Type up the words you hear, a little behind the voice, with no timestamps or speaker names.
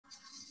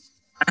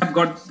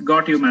have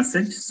got your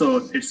message, so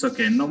it's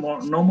okay.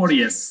 No more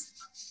yes.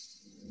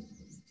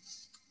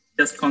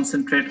 Just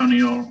concentrate on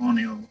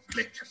your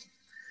lecture.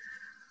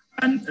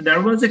 And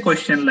there was a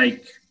question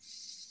like,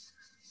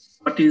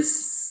 what is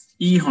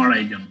E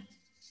horizon?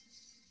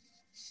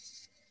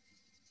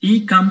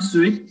 E comes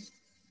with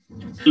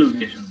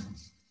elevation.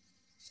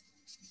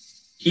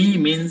 E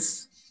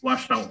means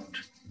washed out.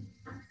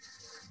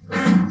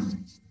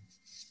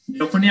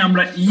 যখনই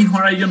আমরা E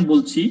horizon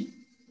বলছি,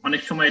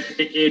 অনেক সময়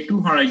এটাকে A2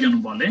 horizon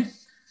বলে,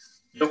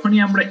 যখনই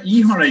আমরা E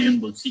horizon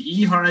বলছি, E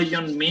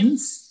horizon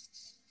means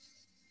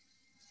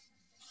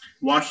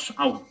wash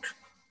out,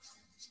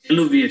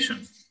 elevation.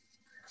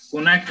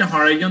 কোন একটা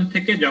horizon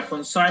থেকে যখন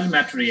soil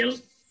material,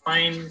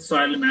 fine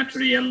soil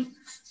material,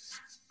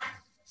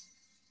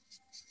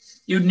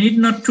 you need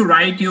not to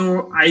write your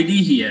ID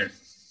here.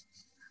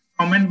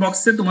 Comment box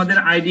এ তোমাদের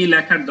ID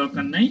লেখার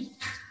দরকার নাই.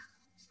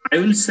 I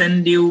will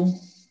send you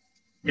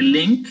a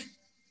link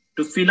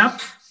to fill up.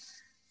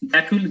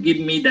 That will give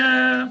me the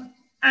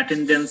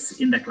attendance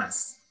in the class.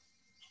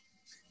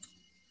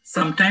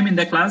 Sometime in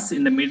the class,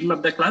 in the middle of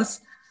the class,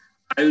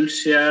 I will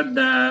share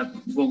the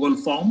Google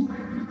form.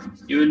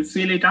 You will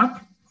fill it up.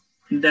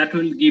 That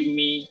will give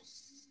me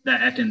the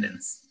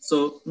attendance. So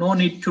no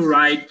need to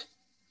write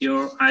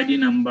your ID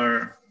number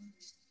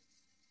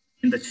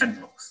in the chat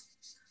box.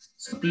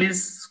 So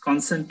please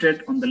concentrate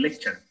on the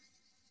lecture.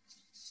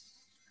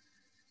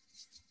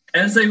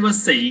 As I was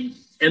saying,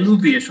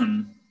 elevation,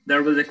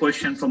 there was a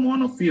question from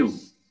one of you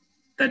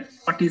that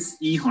what is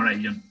E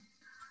horizon?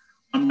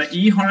 আমরা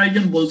E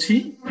horizon বলছি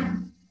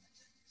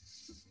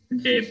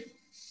যে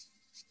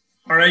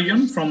horizon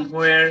from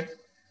where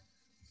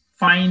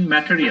fine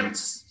materials,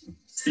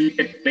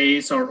 silicate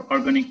clays or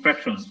organic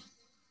fractions,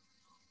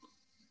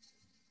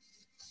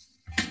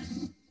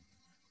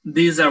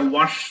 these are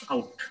washed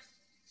out.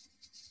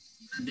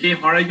 যে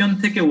horizon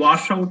থেকে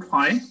wash out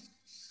হয়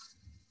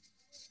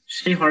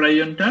সেই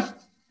horizonটা,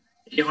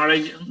 এই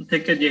horizon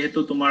থেকে যেহেতু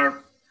তোমার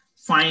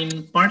fine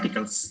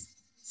particles,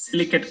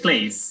 silicate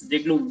clays,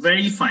 যেগুলো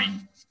very fine,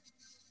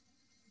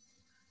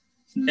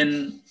 then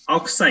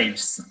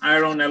oxides,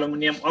 iron,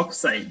 aluminum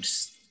oxides,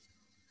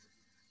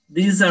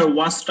 these are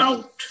washed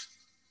out.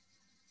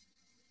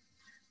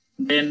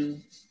 Then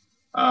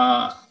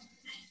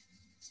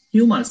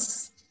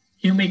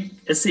humic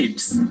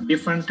acids,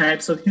 different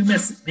types of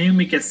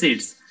humic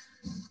acids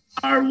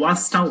are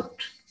washed out.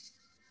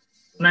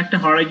 একটা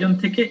horizon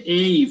থেকে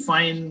এই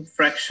fine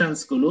fractions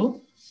গুলো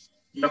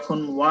যখন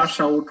wash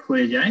out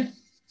হয়ে যায়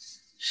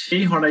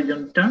সেই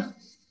horizonটা,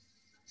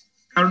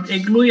 কারণ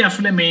এগুলোই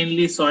আসলে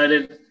মেইনলি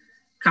সয়েলের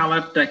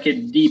কালারটাকে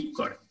ডিপ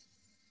করে।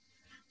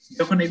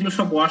 যখন এগুলো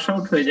সব wash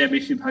out হয়ে যায়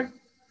বেশিরভাগ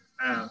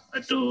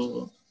to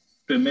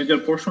a major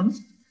portion,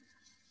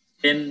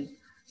 then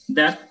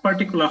that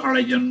particular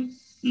horizon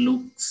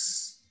looks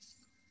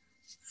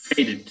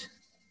faded.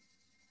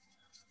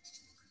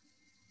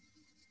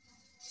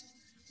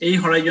 এই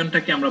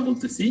হরাইজনটাকে আমরা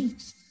বলতেছি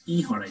ই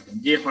হরাইজন,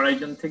 যে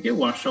হরাইজন থেকে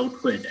ওয়াশ আউট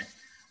হয়ে যায়।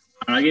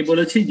 আর আগে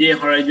বলেছি যে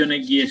হরাইজনে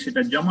গিয়ে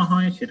সেটা জমা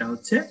হয় সেটা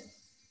হচ্ছে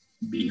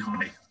বি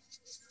হরাইজন।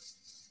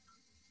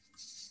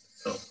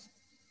 So,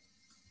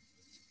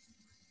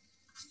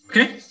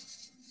 okay?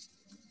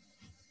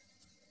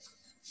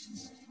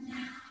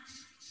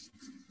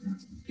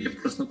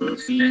 প্রশ্ন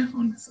করেছিলে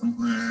on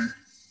somewhere.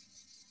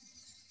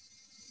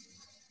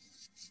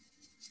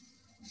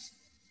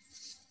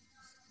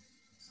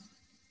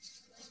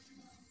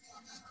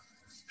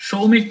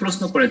 সৌমিক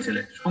প্রশ্ন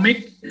করেছিলে। Soumik,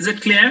 is it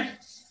clear?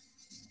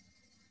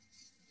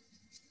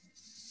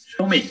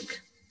 Soumik,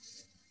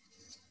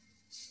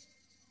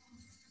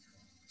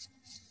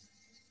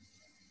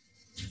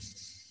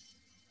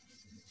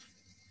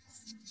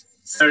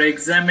 sir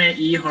এক্সামে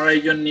ই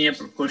হরাইজন নিয়ে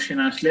কোশ্চেন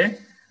আসলে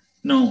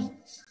নো,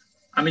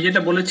 আমি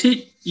যেটা বলেছি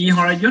ই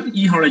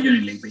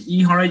হরাইজনই লিখবে। ই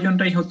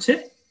হরাইজনটাই হচ্ছে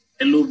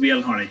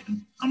এলুভিয়াল হরাইজন,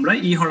 আমরা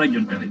ই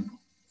হরাইজনটা লিখব।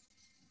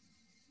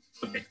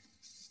 ওকে,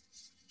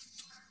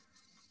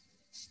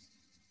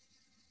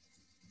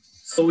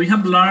 so we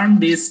have learned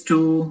these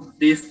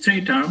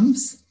three terms.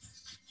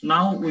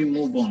 Now we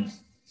move on.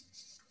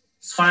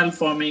 Soil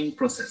forming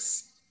process.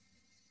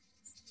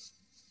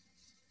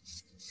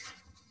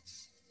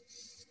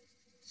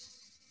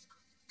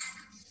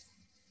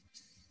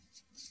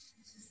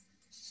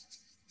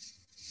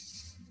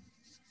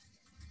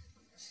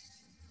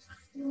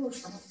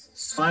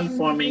 Soil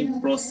forming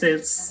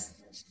process.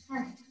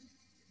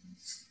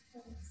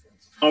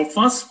 Our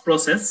first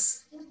process,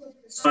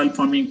 soil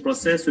forming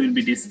process we'll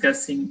be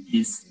discussing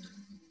is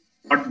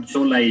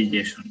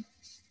podzolization.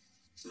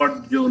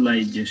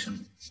 Podzolization.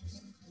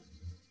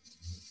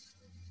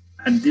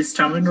 And this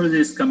terminology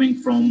is coming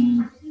from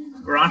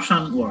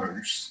Russian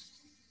words.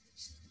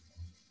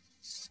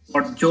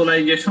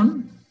 Podzolization,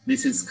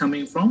 this is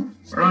coming from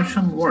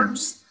Russian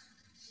words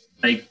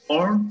like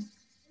por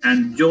and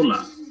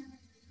jola.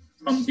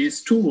 From these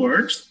two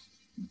words,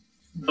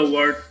 the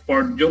word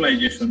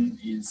podzolization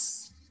is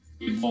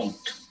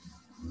evolved.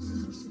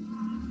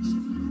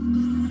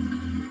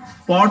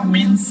 Pod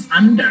means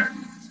under.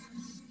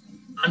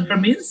 Under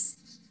means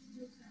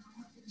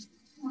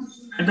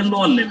at the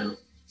lower level.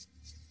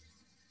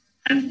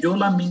 And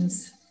jola means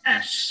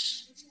ash.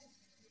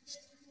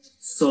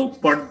 So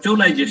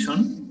podjolization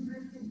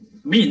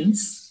means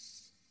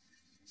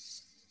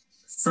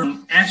some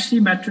ashy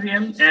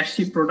material,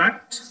 ashy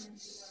product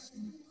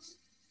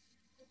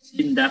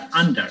in the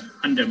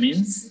under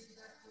means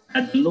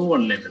at lower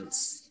levels.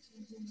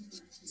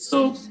 So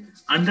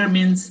under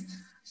means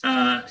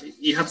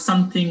you have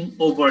something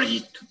over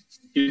it,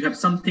 you have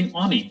something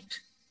on it.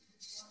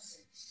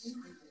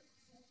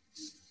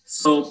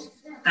 So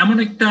এমন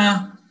একটা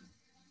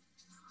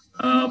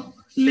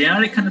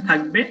layer এখানে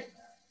থাকবে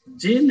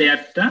যে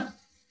লেয়ারটা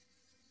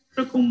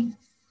এরকম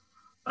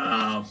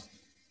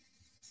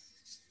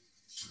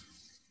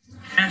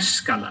ash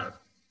colour,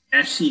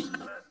 ashy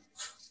colour,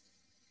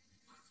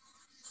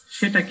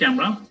 সেটাকে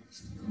আমরা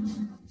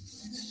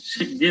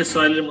যে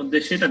সয়েলের মধ্যে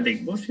সেটা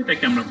দেখব,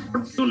 সেটাকে আমরা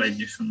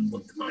podjolization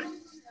বলতে পারি।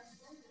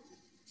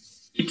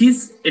 It is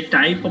a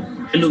type of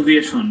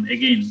alluviation.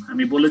 Again,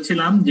 আমি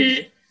বলেছিলাম যে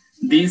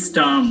these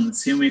terms,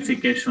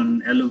 humidification,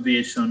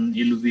 alluviation,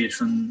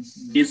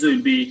 these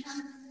will be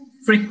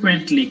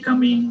frequently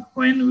coming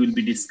when we will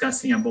be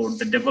discussing about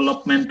the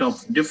development of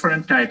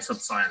different types of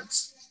soils.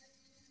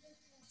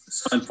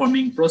 Soil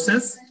forming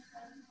process,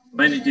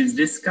 when it is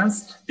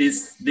discussed,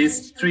 these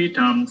three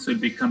terms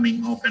will be coming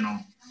off and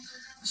on.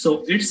 So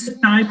it's a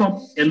type of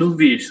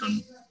alluviation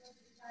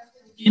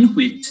in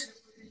which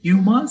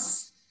humus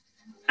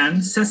and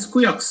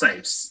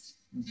sesquioxides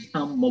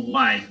become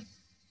mobile.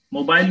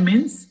 Mobile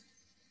means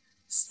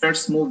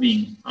starts moving,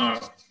 or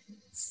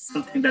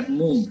something that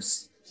moves,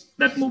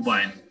 that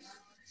mobile.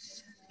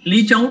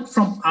 Leach out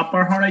from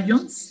upper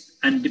horizons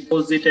and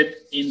deposited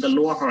in the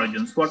lower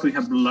horizons. What we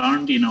have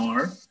learned in our,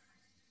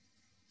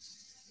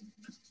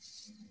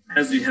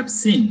 as we have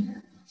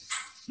seen,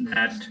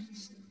 that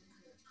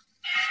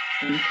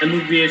in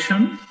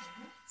alluviation,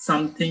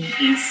 something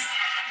is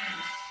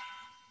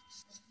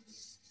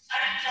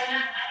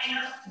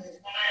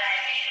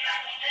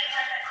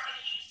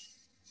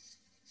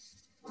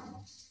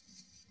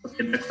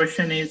okay. The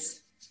question is,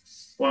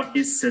 what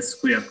is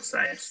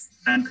sesquioxides?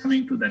 I am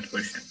coming to that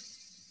question.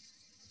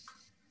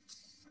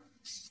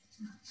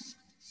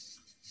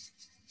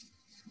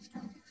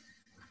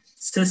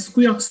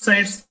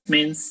 Sesquioxides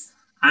means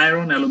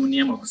iron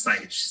aluminum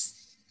oxides.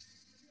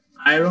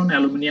 Iron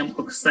aluminum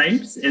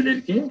oxides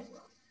এদেরকে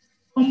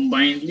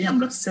combinedly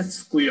আমরা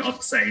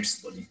sesquioxides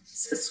বলি,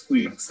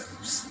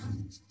 sesquioxides.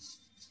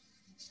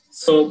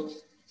 So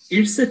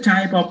it's a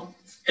type of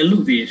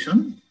alluviation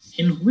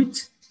in which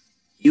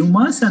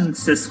humus and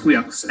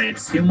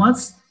sesquioxides.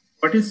 Humus,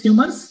 what is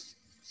humus?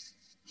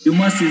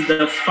 Humus is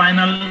the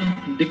final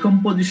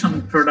decomposition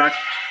product.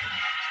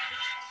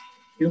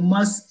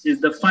 Humus is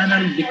the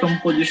final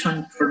decomposition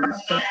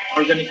product of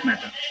organic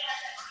matter.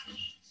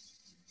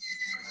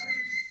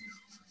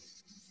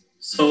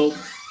 So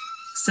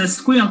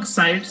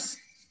sesquioxides,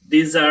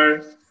 these are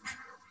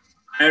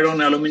iron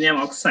aluminum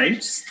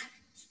oxides.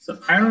 So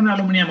iron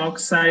aluminum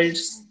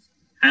oxides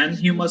and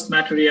humus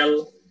material,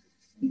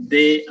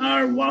 they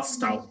are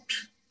washed out.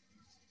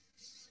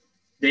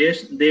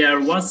 They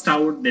are washed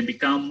out, they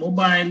become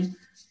mobile,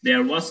 they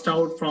are washed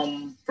out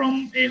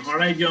from a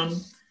horizon,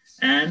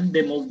 and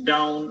they move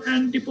down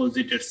and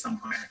deposited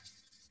somewhere.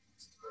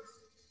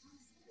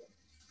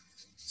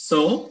 So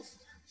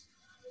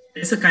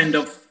it's a kind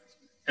of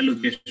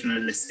alluviation,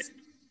 as I said.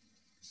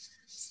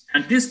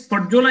 And this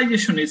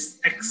podjolization is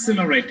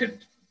accelerated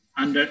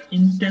under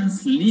intense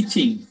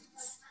leaching.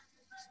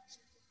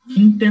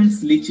 Intense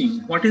leaching.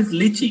 What is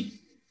leaching?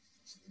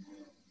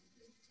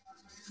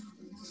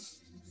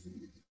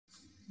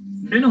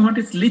 Do you know what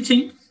is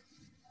leaching?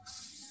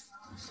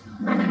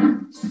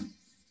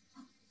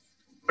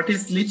 What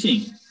is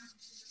leaching?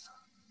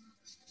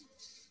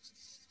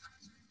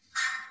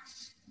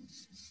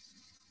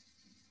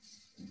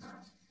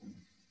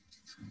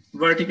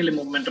 Vertically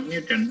movement of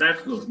nutrients.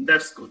 That's good.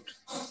 That's good.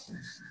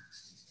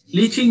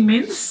 Leaching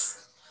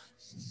means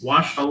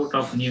wash out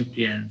of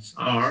nutrients,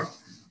 or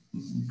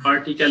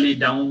vertically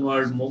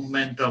downward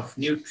movement of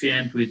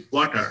nutrient with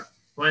water.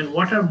 When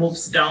water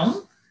moves down,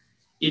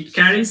 it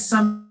carries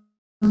some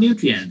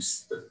nutrients.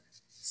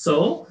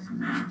 So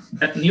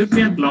that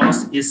nutrient loss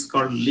is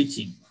called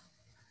leaching.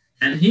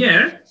 And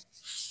here,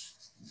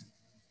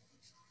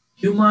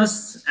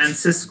 humus and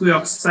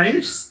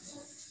sesquioxides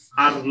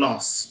are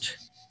lost,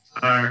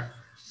 are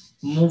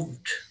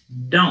moved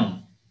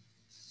down.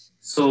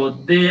 So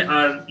they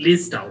are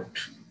leached out.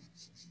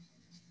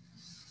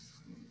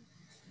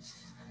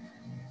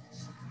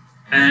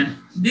 And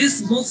this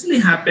mostly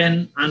happen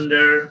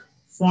under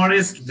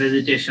forest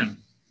vegetation,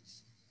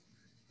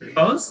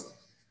 because,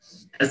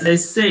 as I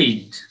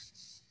said,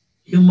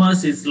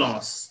 humus is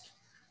lost.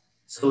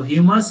 So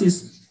humus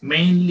is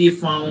mainly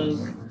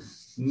found,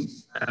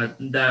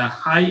 the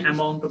high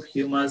amount of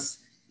humus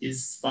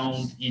is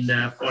found in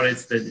the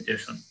forest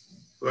vegetation,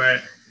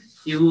 where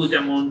huge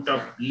amount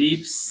of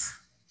leaves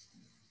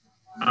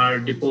are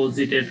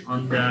deposited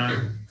on the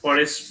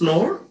forest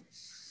floor,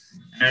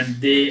 and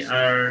they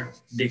are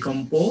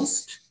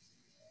decomposed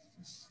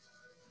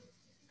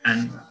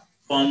and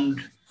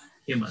formed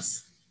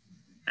humus.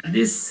 And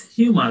this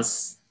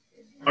humus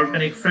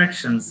organic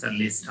fractions are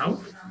listed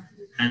out,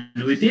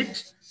 and with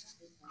it,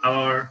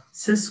 our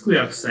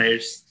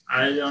sesquioxides,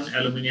 iron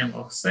aluminum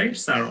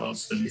oxides are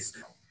also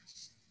listed out.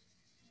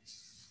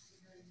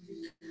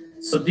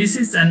 So this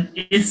is an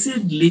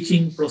acid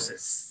leaching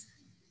process.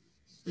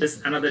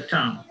 That's another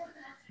term.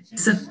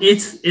 It's an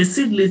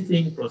acid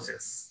leaching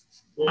process.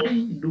 Why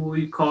do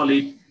we call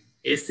it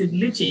acid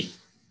leaching?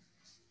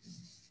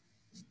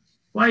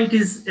 Why it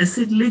is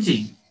acid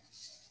leaching?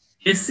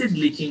 Acid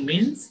leaching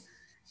means,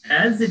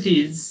 as it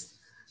is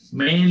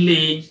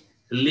mainly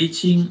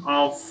leaching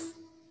of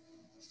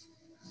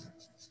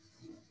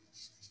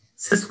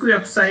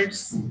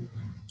sesquioxides,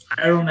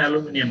 iron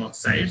aluminum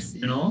oxides,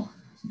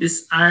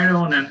 this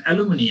iron and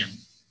aluminum,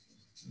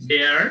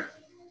 they are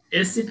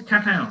acid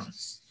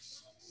cations.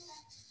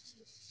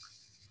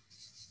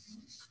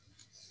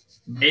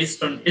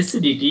 Based on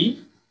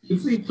acidity,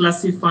 if we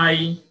classify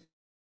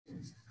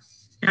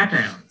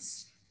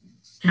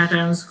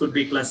cations could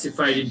be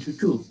classified into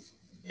two: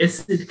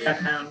 acid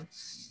cation,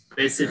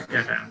 basic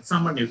cation.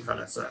 Some are neutral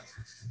as well.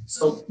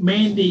 So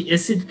mainly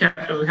acid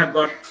cation, we have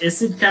got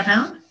acid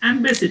cation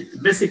and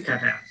basic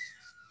cation.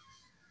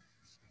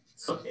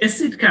 So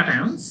acid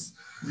cations,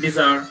 these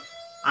are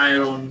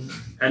iron,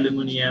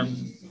 aluminum,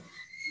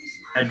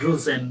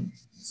 hydrogen.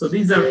 So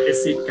these are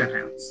acid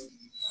cations.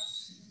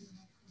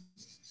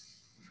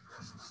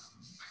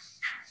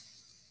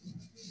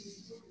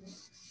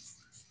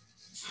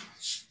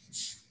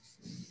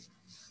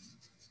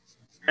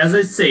 As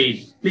I said,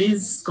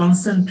 please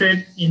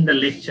concentrate in the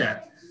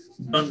lecture.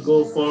 Don't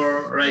go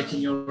for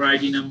writing your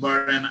ID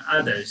number and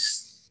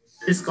others.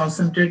 Please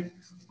concentrate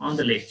on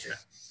the lecture.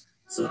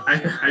 So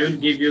I will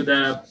give you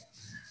the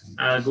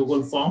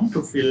Google form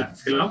to fill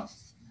up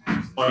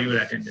for your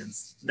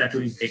attendance. That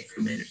will take a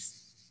few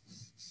minutes.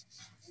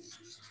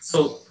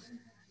 So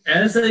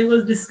as I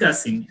was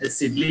discussing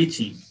acid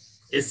leaching,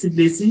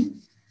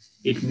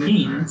 it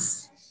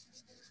means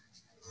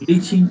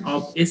leaching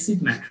of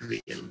acid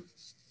material.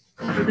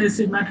 What are the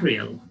acid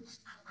material?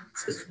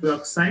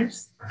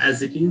 Sesquioxides,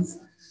 as it is,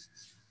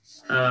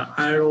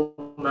 iron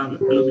and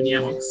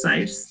aluminum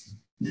oxides.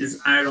 This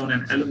iron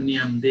and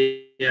aluminum,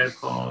 they are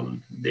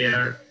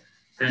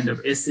kind of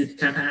acid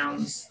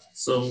cations.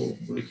 So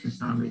we can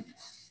term it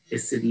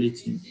acid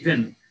leaching.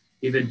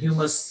 Even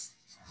humus,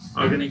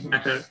 organic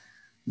matter,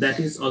 that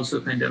is also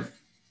kind of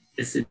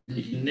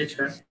acidic in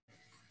nature.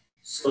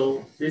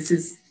 So this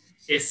is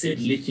acid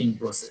leaching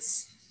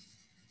process.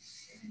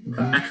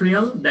 The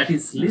material that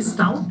is leached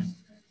out,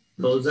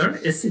 those are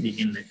acidic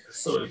in nature.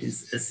 So it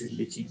is acid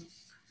leaching.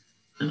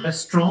 Under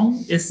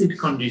strong acid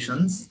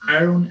conditions,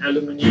 iron,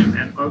 aluminum,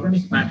 and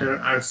organic matter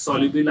are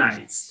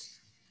solubilized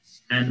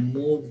and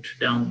moved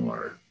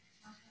downward.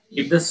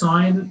 If the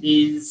soil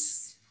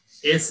is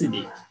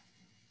acidic,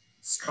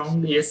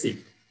 strongly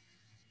acidic,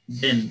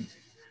 then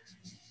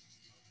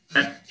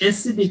that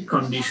acidic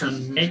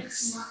condition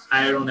makes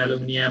iron,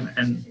 aluminum,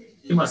 and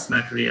humus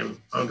material,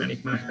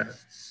 organic matter,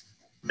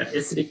 the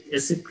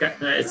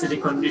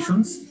acidic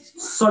conditions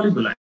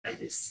solubilize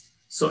this.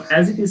 So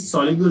as it is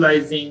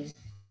solubilizing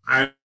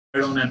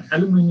iron and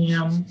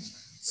aluminum,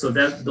 so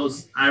that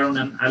those iron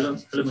and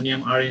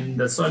aluminum are in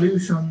the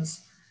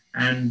solutions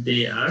and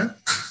they are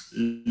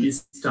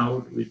leached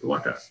out with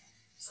water.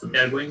 So they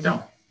are going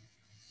down.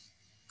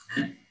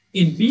 And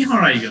in B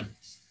horizon,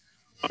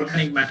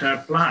 organic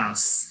matter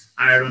plus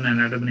iron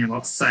and aluminum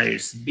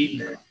oxides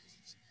build up.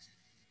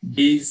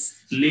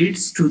 This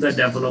leads to the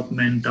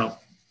development of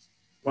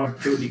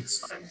portfolio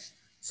soil.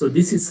 So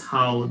this is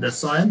how the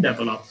soil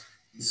develops.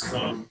 It's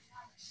called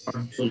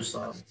portfolio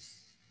soil.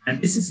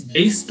 And this is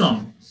based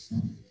on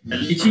the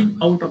leaching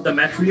out of the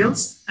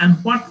materials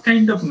and what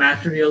kind of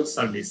materials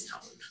are leached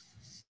out.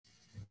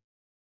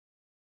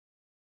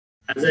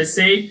 As I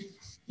said,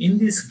 in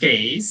this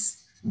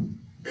case,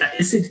 the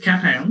acid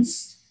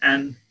cations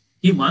and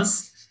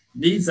humus,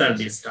 these are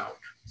leached out.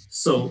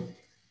 So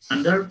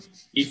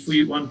if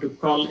we want to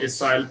call a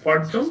soil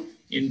portal,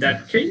 in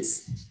that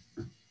case,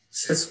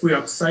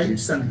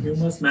 sesquioxides and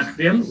humus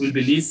material will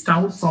be leached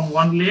out from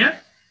one layer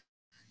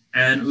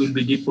and will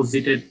be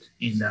deposited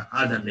in the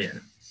other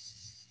layer.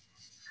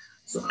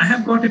 So I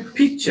have got a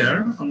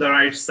picture on the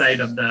right side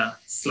of the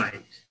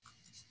slide.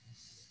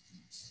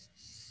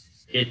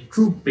 A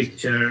true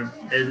picture,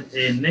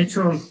 a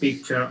natural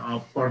picture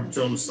of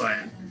portal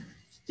soil.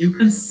 You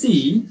can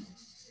see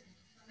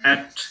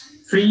at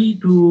 3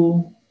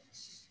 to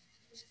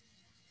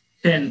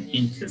 10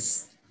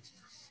 inches,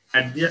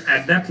 at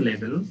that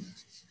level,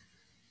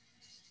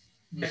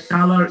 the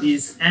color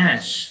is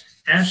ash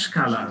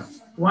color.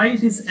 Why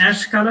it is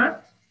ash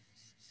color?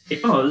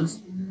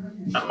 Because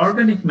the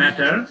organic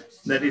matter,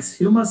 that is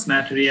humus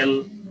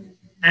material,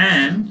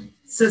 and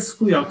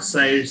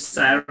sesquioxides,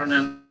 iron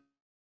and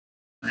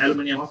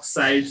aluminum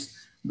oxides,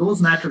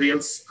 those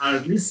materials are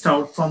leached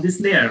out from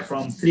this layer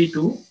from 3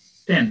 to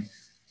 10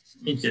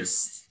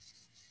 inches.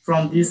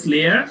 From this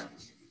layer,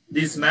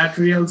 these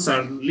materials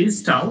are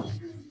leached out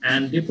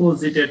and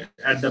deposited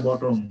at the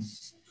bottom.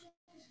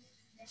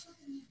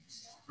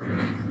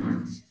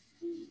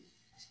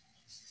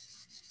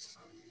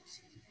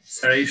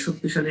 Sir এই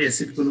শক্তিশালী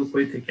acid গুলো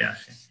কই থেকে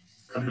আসে?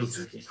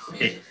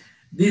 Okay,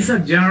 these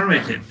are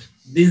generated.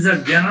 These are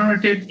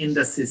generated in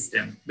the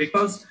system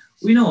because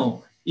we know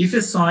if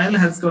a soil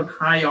has got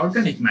high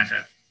organic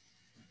matter,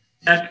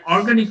 that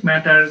organic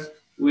matter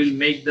will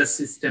make the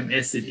system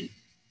acidic,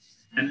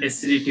 and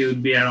acidity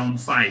will be around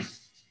 5,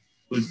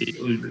 will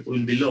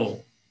be low.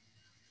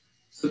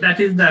 So that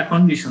is the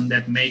condition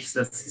that makes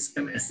the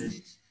system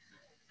acidic.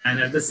 And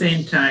at the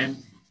same time,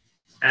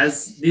 as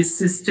this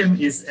system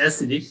is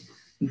acidic,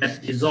 that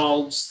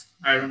dissolves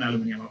iron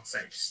aluminum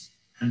oxides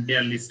and they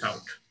are leached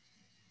out.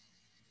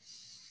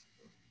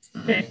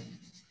 Okay.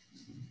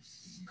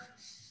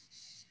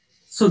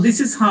 So this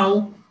is how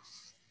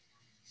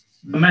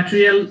the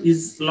material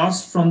is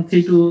lost from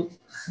 3 to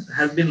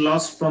has been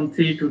lost from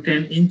 3 to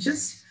 10 inches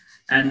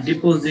and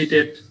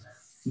deposited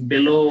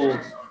below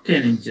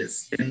 10 inches,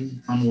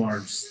 10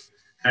 onwards.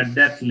 At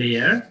that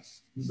layer,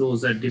 those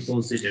are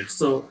deposited.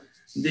 So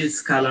this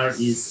color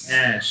is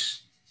ash.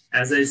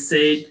 As I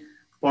said,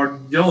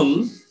 Podjol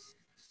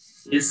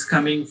is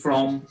coming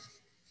from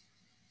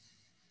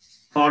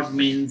Pod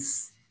means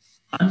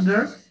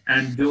under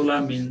and Jola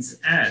means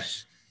ash.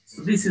 So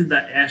this is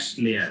the ash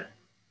layer.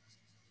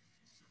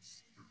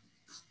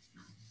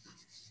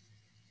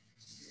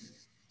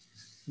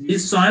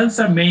 These soils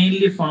are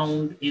mainly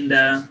found in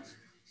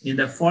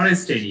the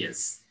forest areas.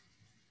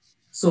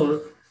 So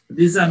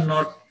these are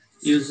not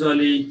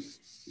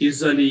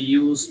usually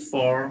used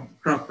for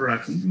crop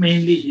production.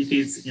 Mainly it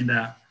is in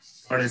the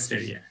forest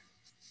area.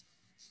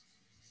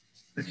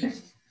 Okay.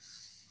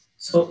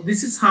 So this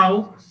is how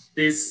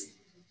this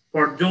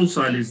Podjol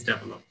soil is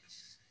developed.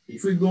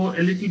 If we go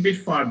a little bit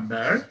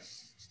further,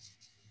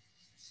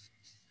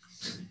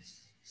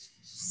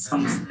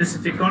 some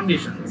specific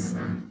conditions.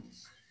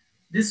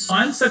 These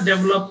soils are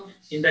developed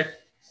in the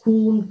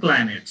cool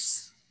climates.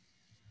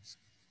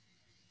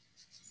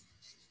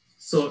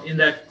 So in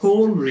the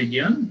cold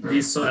region,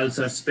 these soils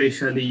are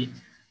specially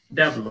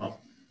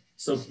developed.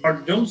 So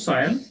Podjol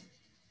soil,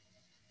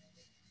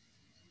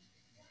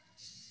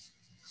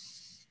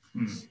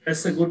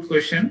 that's a good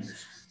question.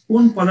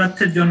 কোন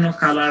পদার্থের জন্য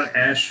colour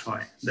ash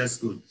হয়? That's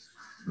good.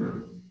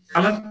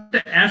 কালারটা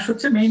ash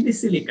হচ্ছে mainly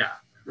silica.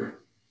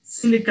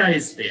 Silica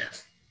is there.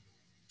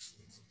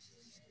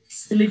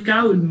 Silica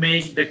will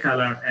make the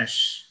color ash,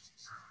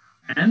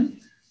 and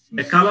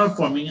the color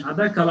forming,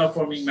 other color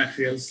forming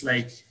materials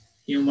like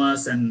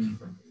humus and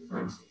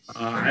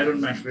iron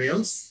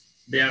materials,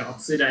 their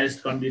oxidized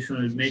condition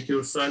will make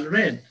your soil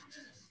red.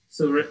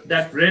 So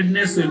that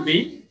redness will be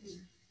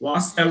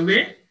washed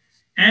away,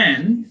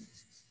 and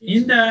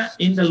in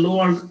the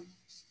lower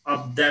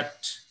of that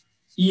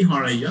E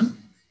horizon,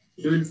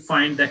 you will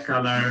find the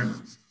color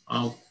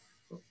of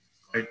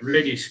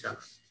reddish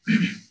color.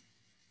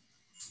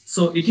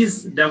 So it is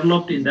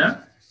developed in the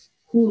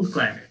cool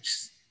climates.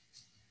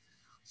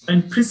 And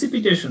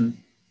precipitation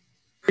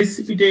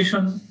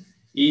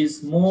is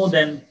more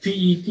than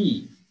PET,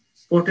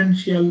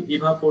 potential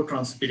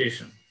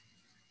evapotranspiration.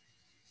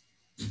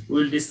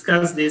 We'll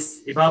discuss this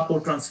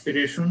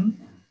evapotranspiration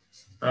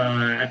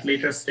at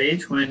later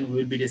stage when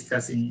we'll be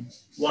discussing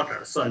water,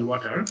 soil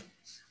water.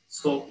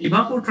 So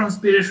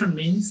evapotranspiration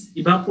means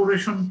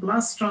evaporation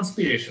plus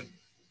transpiration.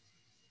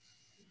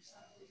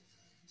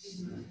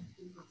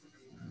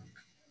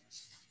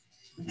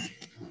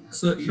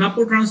 So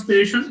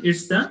evapotranspiration is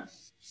the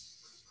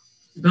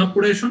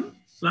evaporation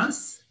plus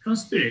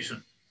transpiration.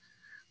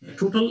 The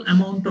total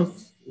amount of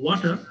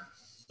water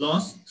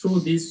lost through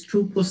these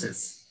two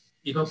processes,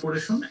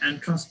 evaporation and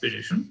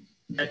transpiration,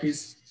 that is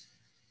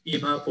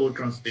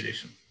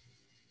evapotranspiration.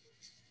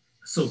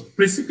 So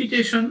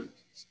precipitation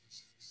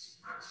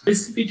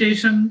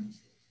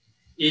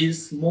is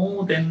more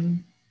than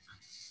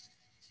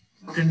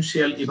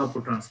potential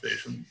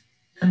evapotranspiration.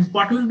 And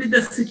what will be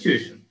the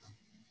situation?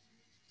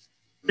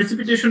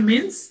 Precipitation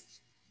means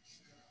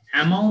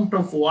amount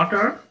of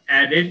water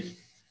added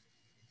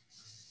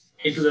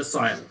into the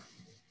soil.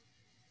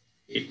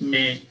 It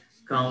may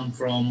come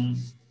from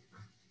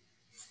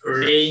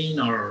rain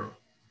or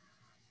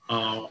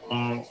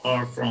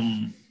from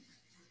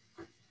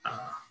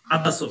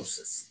other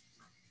sources.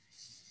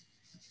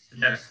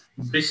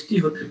 বৃষ্টি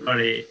হতে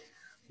পারে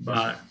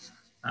বা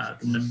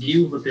তোমার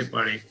due হতে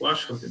পারে,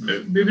 কুয়াশা হতে পারে,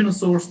 বিভিন্ন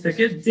সোর্স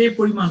থেকে যে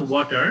পরিমাণ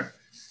ওয়াটার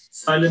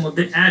সয়েলের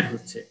মধ্যে অ্যাড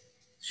হচ্ছে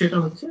সেটা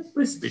হচ্ছে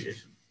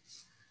প্রেসিপিটেশন।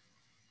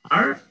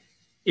 আর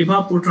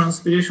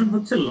evapotranspiration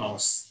হচ্ছে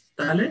লস।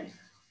 তাহলে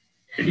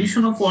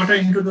addition of water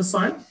into the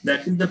soil,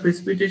 that is the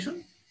precipitation,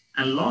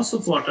 and loss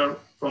of water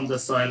from the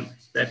soil,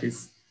 that is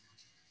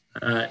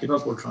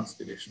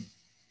evapotranspiration.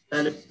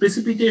 তাহলে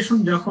precipitation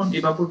যখন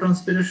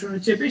evapotranspiration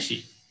এর চেয়ে বেশি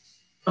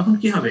তখন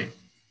কি হবে?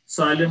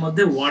 সয়েলের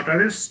মধ্যে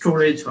ওয়াটারের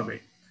স্টোরেজ হবে।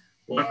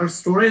 ওয়াটার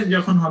স্টোরেজ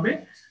যখন হবে,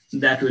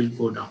 that will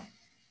go down.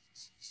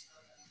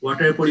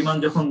 ওয়াটারের পরিমাণ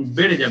যখন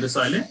বেড়ে যাবে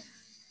সয়েলে,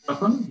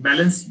 তখন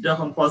ব্যালেন্স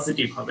যখন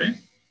পজিটিভ হবে,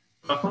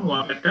 তখন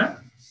ওয়াটারটা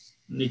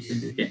নিচের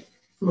দিকে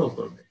ফ্লো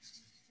করবে,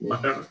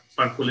 ওয়াটার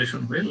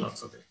পার্কুলেশন হয়ে লস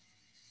হবে।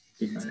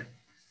 ঠিক আছে।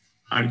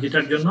 আর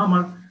যেটার জন্য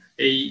আমার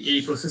এই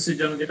প্রসেসের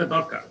জন্য যেটা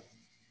দরকার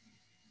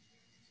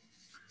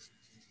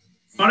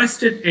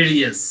forested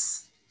areas.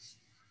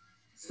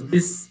 So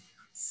this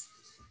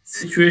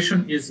situation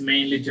is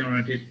mainly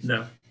generated in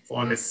the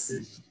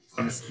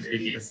forested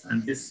areas, and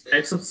these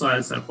types of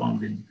soils are found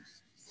in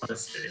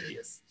forested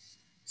areas.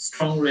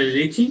 Strongly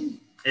leaching,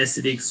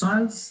 acidic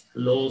soils,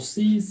 low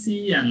CEC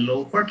and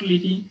low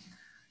fertility.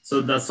 So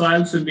the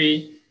soils will be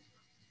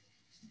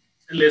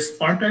less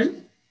fertile.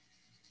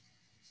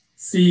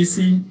 CEC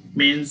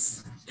means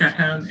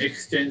cation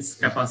exchange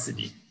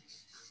capacity.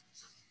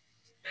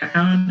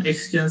 Cation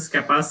exchange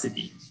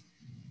capacity.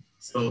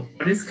 So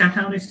what is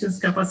cation exchange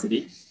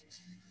capacity?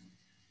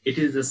 It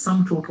is the sum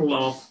total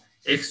of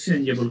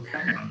exchangeable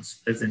cations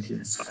present in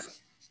a soil.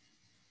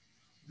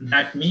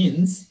 That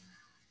means,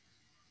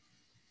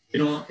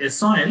 a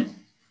soil,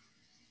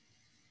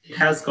 it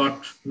has got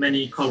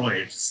many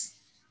colloids.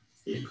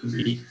 It could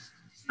be,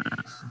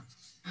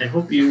 I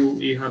hope you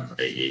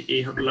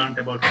have learned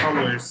about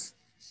colloids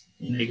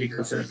in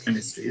agricultural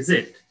chemistry, is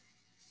it?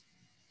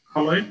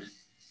 Colloid?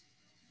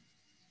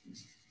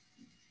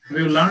 Have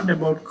you learned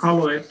about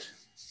colloid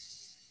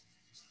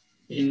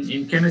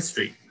in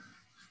chemistry?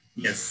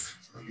 Yes,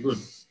 good.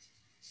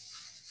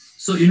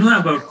 So you know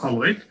about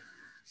colloid.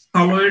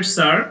 Colloids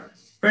are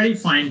very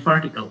fine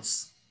particles.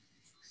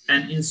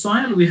 And in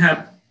soil we have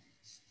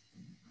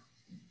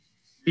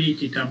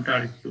PET term.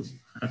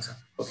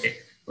 Okay,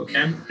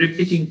 I'm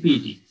repeating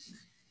PET.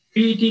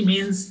 PET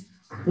means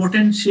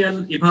potential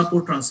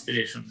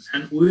evapotranspiration,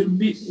 and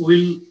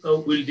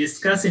we'll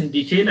discuss in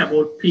detail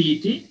about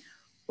PET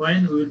when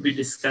we will be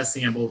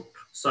discussing about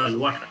soil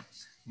water.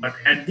 But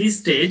at this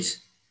stage,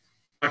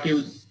 what you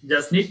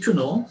just need to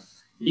know,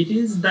 it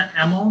is the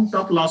amount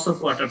of loss of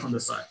water from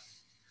the soil.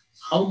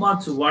 How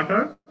much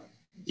water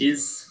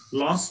is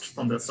lost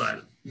from the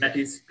soil, that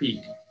is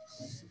PET.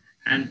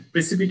 And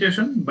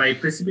precipitation, by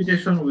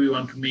precipitation we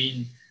want to mean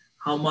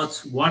how much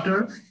water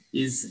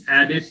is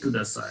added to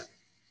the soil.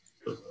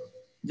 So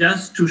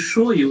just to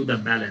show you the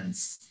balance,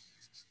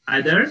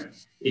 either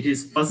it is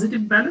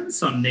positive balance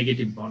or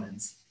negative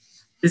balance.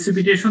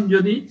 Precipitation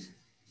যদি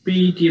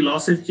PET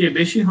লসের চেয়ে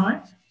বেশি হয়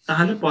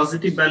তাহলে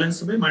positive balance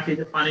হবে,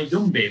 মাটিতে পানি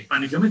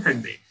জমে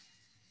থাকবে,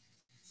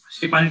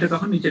 সেই পানিটা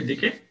তখন নিচের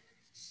দিকে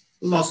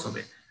লস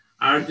হবে।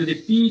 আর যদি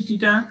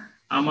পিইটিটা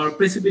আমার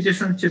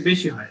প্রেসিপিটেশনের চেয়ে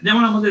বেশি হয়,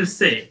 যেমন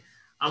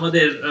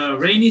আমাদের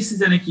রেইনি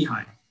সিজনে কি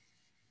হয়,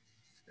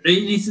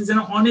 রেইনি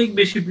সিজনে অনেক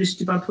বেশি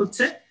বৃষ্টিপাত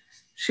হচ্ছে,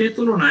 সে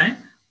তুলনায়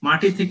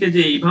মাটি থেকে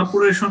যে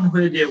ইভাপোরেশন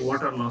হয়ে যে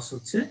ওয়াটার লস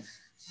হচ্ছে,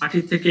 মাটি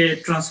থেকে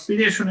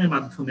ট্রান্সপিরেশনের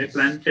মাধ্যমে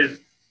প্ল্যান্টের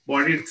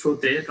বডির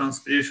থ্রুতে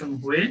ট্রান্সপিরেশন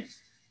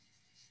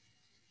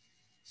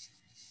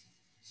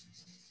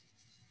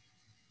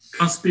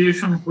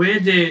হয়ে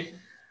যে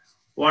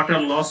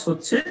ওয়াটার লস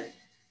হচ্ছে,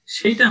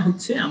 সেইটা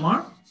হচ্ছে আমার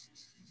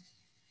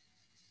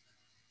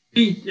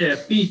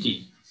পিইটি।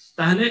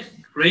 তাহলে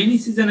রেইনি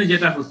সিজনে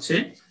যেটা হচ্ছে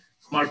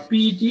আমার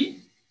পিইটি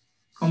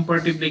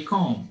কম্পারেটিভলি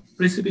কম,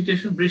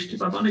 প্রেসিপিটেশন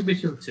বৃষ্টিপাত অনেক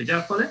বেশি হচ্ছে,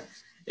 যার ফলে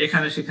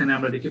এখানে সেখানে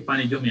আমরা দেখি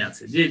পানি জমে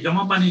আছে, যে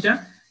জমা পানিটা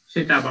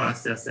সেটা আবার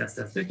আস্তে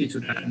আস্তে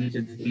কিছুটা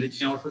নিচের দিকে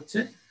লিচিং আউট হচ্ছে,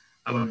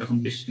 আবার যখন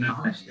বৃষ্টি না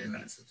হয় সেটা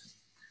ব্যালেন্স হচ্ছে।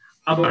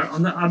 আবার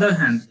on the other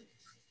hand,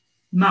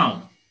 now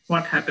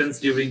what happens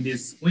during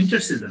this winter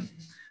season?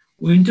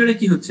 উইন্টারে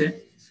কি হচ্ছে,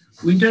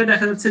 উইন্টারে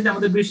দেখা যাচ্ছে যে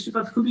আমাদের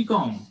বৃষ্টিপাত খুবই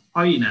কম,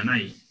 হয় না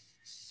নাই,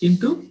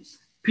 কিন্তু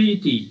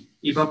PET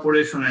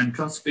evaporation and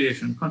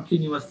transpiration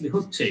continuously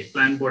হচ্ছে,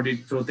 প্ল্যান্ট বডির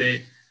থ্রুতে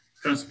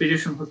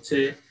ট্রান্সপিরেশন হচ্ছে,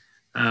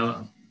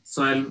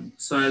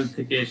 সয়েল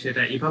থেকে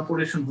সেটা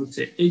ইভাপোরেশন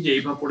হচ্ছে, এই যে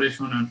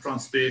ইভাপোরেশন এন্ড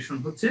ট্রান্সপিরেশন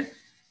হচ্ছে,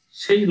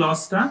 সেই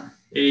লসটা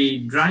এই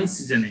ড্রাই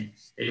সিজনে,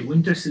 এই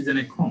উইন্টার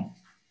সিজনে কম,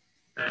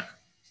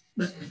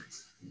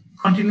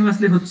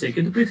 কন্টিনিউয়াসলি হচ্ছে,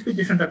 কিন্তু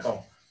প্রেসিপিটেশনটা কম,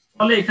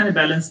 ফলে এখানে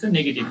ব্যালেন্সটা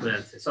নেগেটিভ হয়ে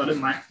যাচ্ছে, ফলে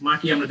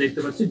মাটি আমরা দেখতে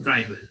পাচ্ছি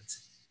ড্রাই হয়ে যাচ্ছে।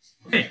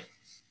 ওকে,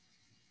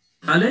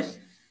 তাহলে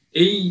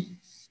এই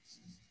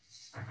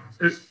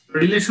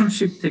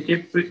রিলেশনশিপ থেকে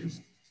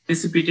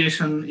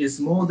precipitation is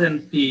more than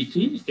PET,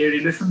 এই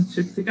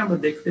রিলেশনশিপ থেকে আমরা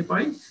দেখতে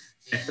পাই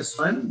একটা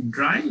সয়েল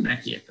ড্রাই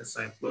নাকি একটা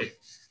সয়েল ওয়েট।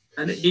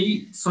 তাহলে এই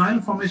সয়েল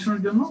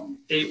ফর্মেশনের জন্য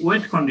এই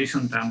ওয়েট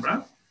কন্ডিশনটা আমরা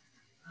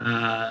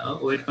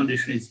wet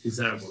condition is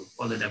desirable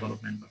for the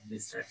development of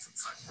these types of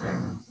soil.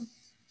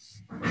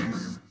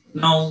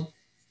 Now,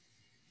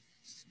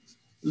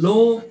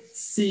 low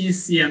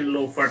CEC and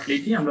low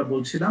fertility, আমরা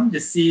বলছিলাম যে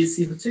CEC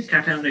হচ্ছে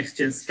cation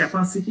exchange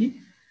capacity,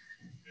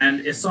 and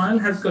a soil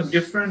has got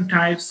different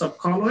types of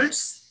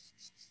colloids,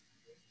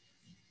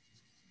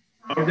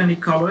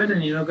 organic colloid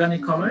and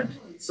inorganic colloid.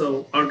 So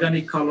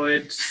organic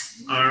colloids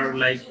are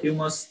like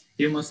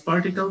humus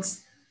particles.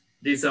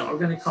 These are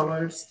organic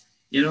colloids.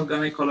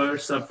 Inorganic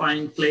colloids are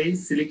fine clays,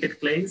 silicate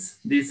clays.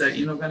 These are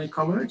inorganic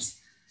colloids.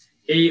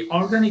 A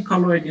organic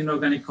colloid,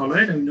 inorganic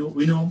colloid, and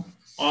we know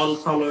all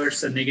colloids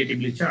are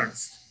negatively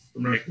charged.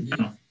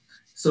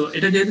 So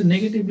it is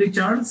negatively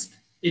charged.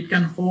 It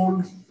can hold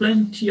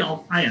plenty of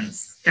ions,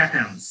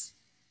 cations.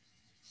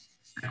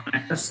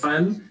 একটা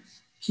soil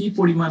কি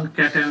পরিমাণ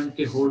cation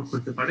কে hold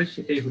করতে পারে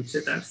সেটাই হচ্ছে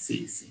তার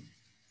CEC.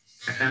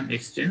 cation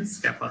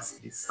exchange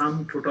capacity,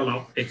 sum total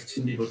of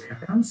exchangeable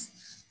cations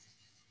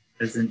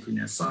present in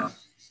a soil.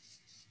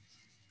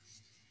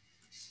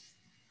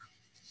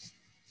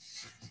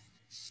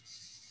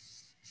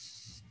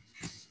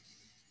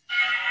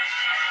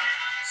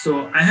 So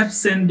I have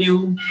sent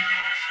you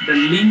the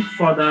link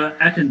for the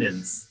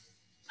attendance.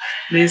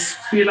 Please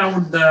fill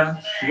out the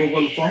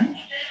Google form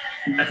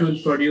that will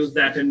produce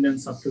the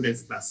attendance of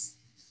today's class.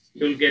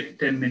 You'll get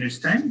 10 minutes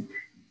time.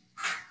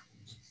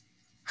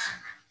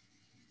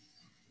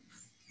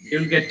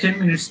 You'll get 10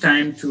 minutes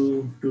time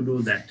to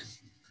do that.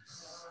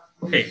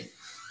 Okay.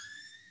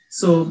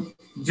 So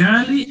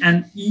generally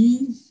an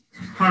E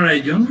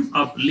horizon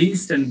of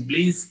least and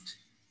bleached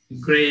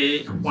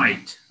gray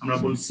white. আমরা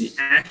বলছি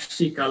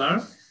ashy color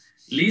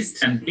least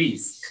and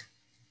bleached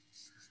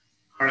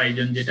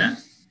horizon যেটা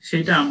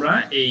সেটা আমরা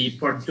এই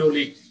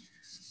পর্যায়লিক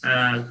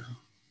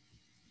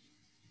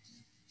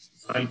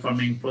soil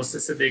forming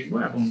process এ দেখব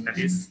এবং that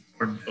is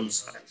portable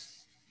soil.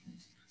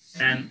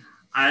 And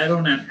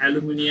iron and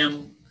aluminium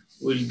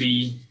will be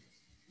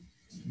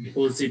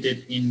deposited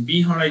in B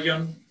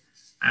horizon,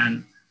 and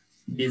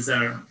these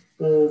are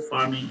poor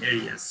farming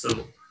areas, so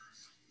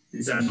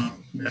these are not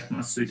that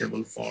much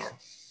suitable for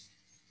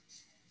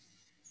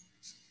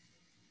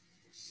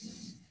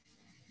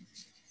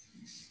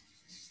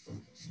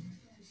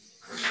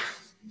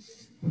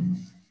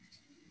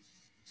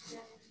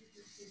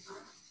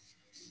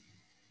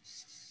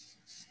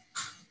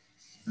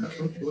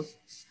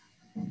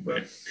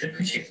Wait,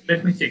 let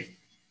me check.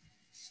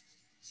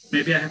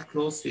 Maybe I have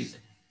closed it.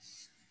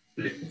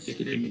 Let me check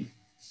it again.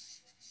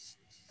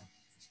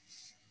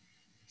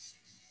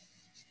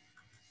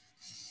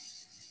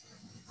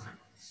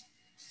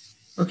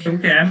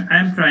 Okay,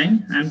 I'm trying.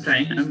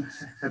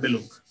 Have a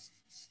look.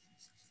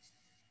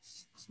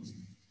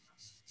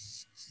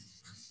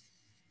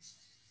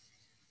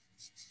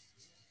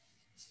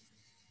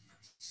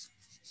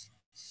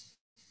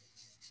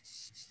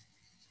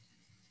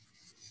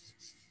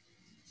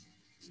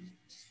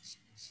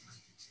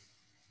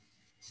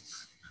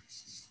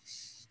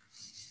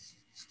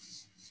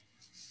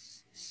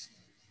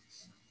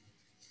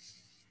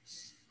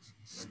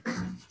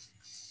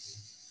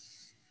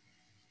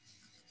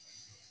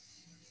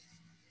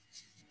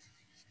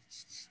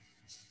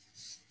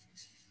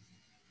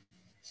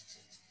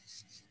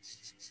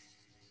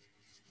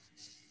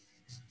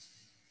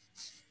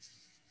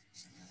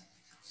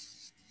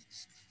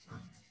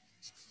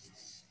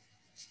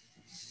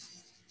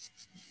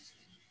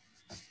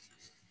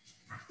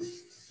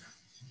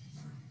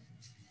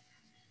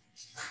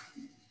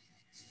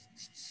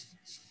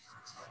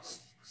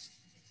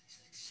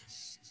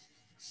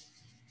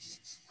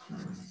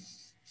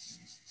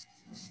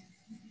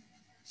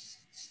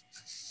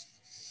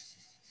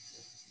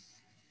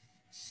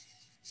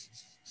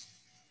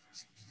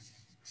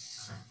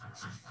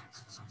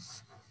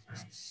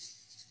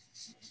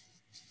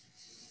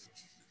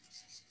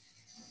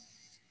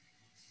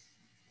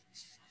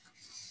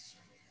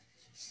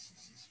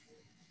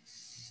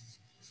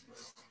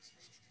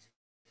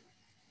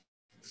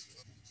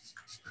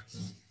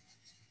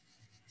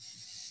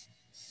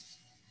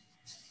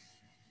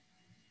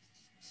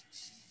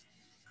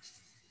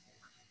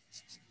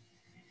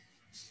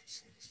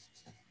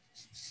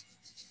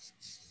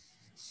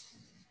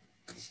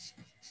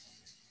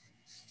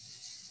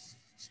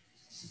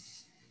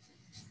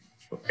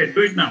 Okay,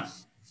 do it now.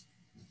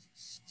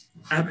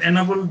 I have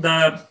enabled the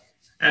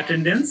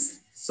attendance,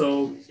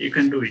 so you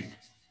can do it.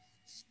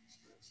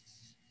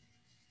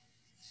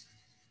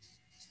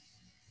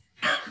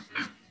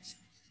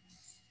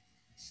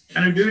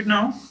 Can you do it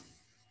now?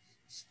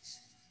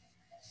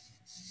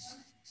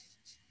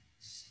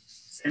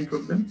 Same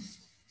problem.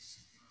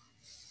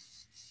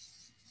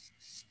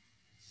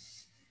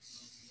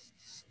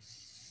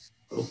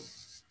 Oh.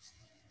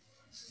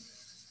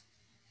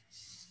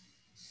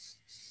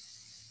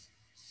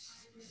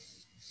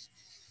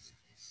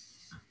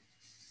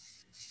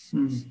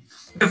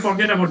 Okay,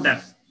 forget about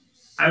that.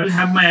 I will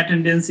have my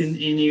attendance in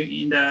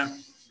the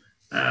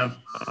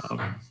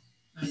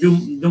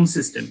Zoom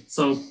system.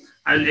 So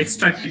I'll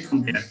extract it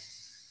from there.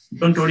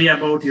 Don't worry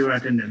about your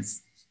attendance.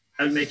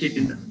 I'll make it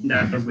in the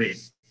other way.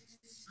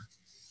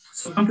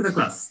 So come to the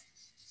class.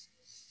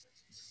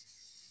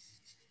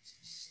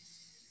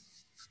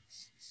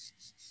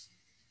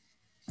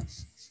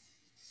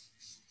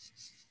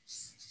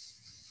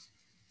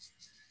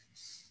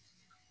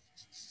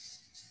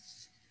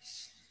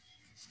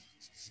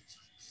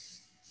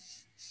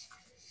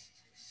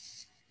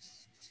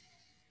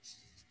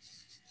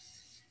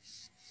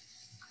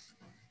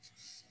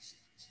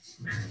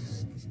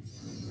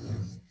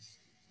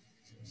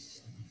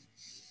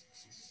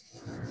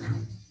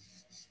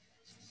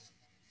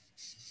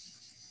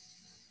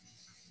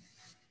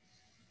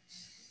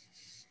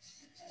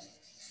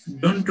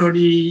 Don't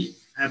worry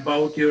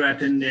about your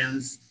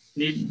attendance.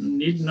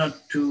 Need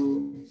not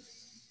to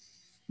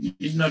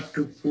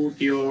put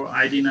your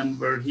ID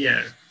number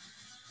here.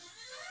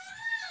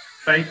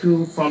 Try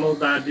to follow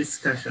the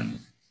discussion.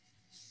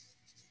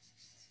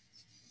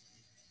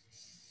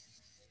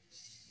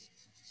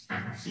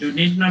 You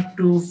need not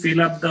to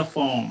fill up the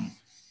form.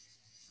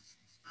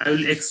 I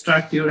will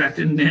extract your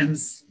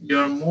attendance. You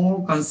are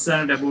more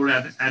concerned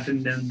about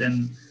attendance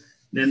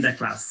than the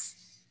class.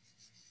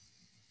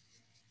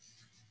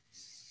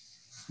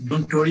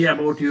 Don't worry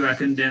about your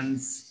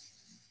attendance.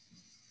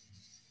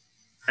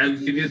 I'll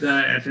give you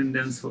the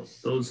attendance for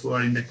those who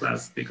are in the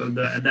class, because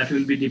that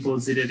will be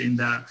deposited in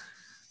the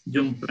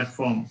Zoom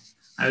platform.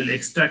 I will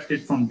extract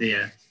it from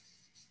there.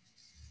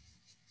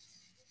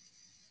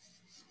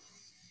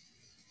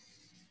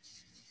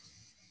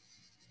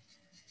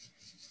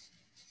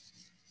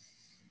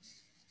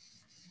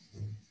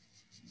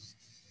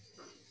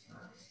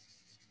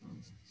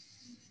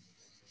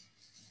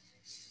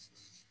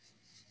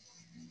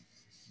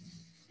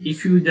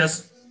 If you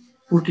just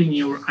put in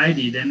your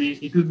ID, then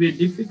it will be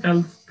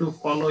difficult to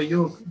follow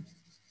you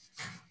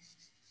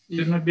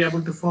will not be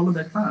able to follow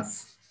the class.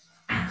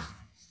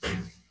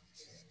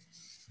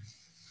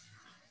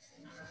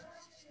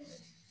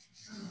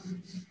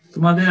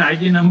 তোমাদের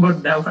ID number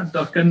দেওয়ার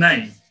দরকার নাই,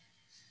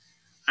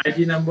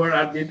 ID number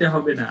আর দিতে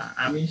হবে না,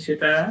 আমি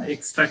সেটা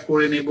extract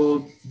করে নেব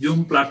জুম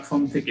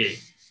প্ল্যাটফর্ম থেকে।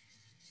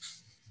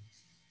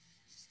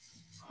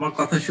 আমার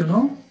কথা শুনো,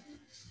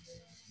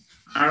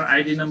 আর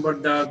আইডি নাম্বার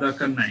দেওয়ার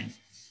দরকার নাই।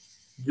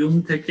 জুম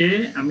থেকে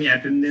আমি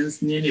অ্যাটেন্ডেন্স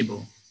নিয়ে নিব,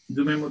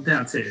 জুমের মধ্যে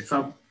আছে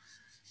সব,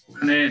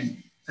 ওখানে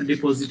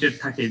ডিপোজিটেড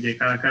থাকে যে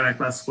কারা কারা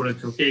ক্লাস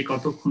করেছো, কে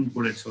কতক্ষণ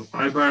করেছো,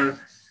 কয়বার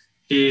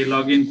কে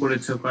লগ ইন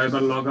করেছো,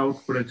 কয়বার লগ আউট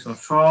করেছো,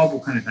 সব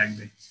ওখানে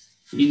থাকবে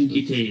ইন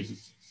ডিটেইল।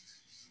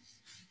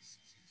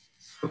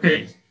 ওকে,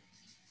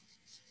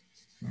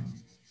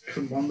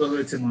 এখন বন্ধ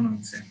হয়েছে মনে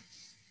হচ্ছে।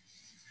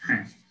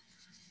 হ্যাঁ,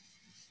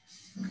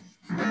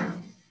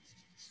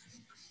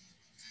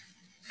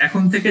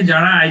 এখন থেকে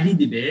যারা আইডি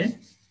দিবে,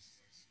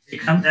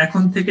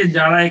 এখন থেকে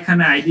যারা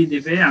এখানে আইডি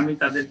দিবে, আমি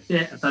তাদেরকে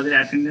তাদের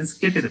অ্যাটেন্ডেন্স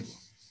কেটে দেব।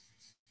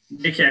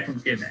 দেখি এখন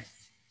কে দেয়।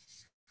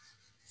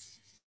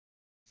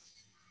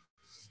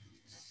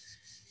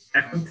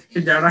 এখন থেকে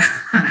যারা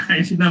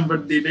আইডি নাম্বার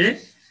দিবে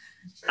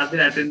তাদের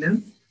অ্যাটেন্ডেন্স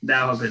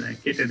দেওয়া হবে না,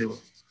 কেটে দেব।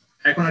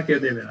 এখন আর কেউ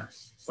দেবে না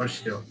ফর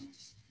শিওর।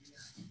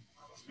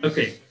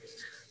 ওকে,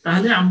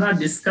 তাহলে আমরা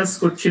ডিসকাস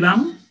করছিলাম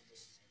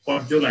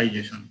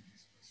পর্যুলাইজেশন।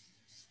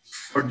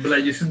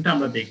 পর্যুলাইজেশনটা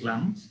আমরা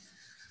দেখলাম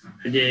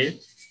যে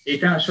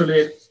এটা আসলে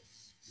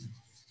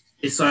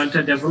এই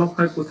সয়েলটা ডেভেলপ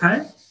হয়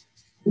কোথায়?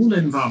 কুল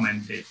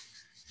এনভায়রনমেন্টে,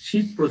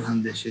 শীত প্রধান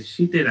দেশে,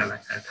 শীতের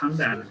এলাকায়,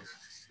 ঠান্ডা এলাকায়,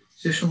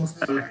 সে সমস্ত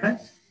এলাকায়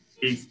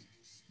এই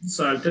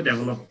সয়েলটা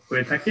ডেভেলপ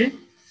হয়ে থাকে।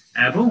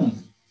 এবং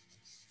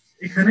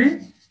এখানে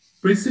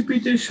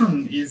precipitation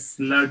is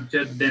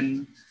larger then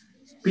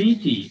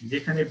PT,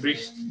 যেখানে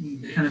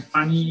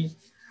পানি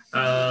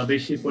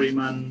বেশি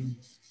পরিমাণ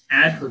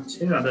অ্যাড হচ্ছে,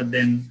 rather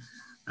than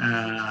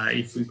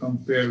if we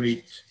compare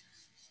it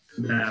to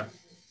the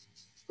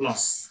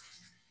loss,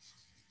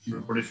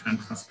 evaporation and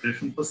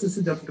transpiration process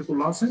এ যতটুকু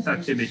লস হয় তার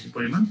চেয়ে বেশি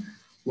পরিমাণ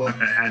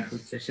ওয়াটার অ্যাড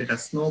হচ্ছে। সেটা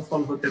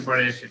স্নোফল হতে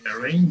পারে, সেটা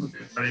রেইন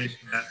হতে পারে,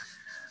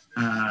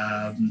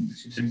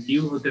 সেটা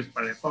ডিউ হতে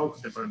পারে, ফগ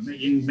হতে পারে,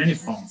 ইন মেনি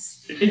ফর্মস।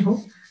 এটাই হোক,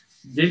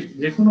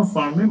 যে কোনো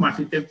ফর্মে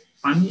মাটিতে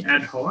পানি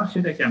অ্যাড হওয়া,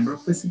 সেটাকে আমরা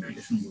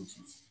প্রেসিপিটেশন বলছি।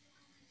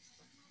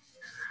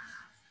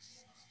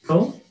 তো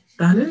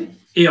তাহলে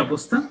এই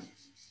অবস্থা।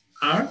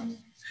 আর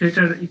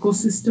সেটার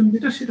ইকোসিস্টেম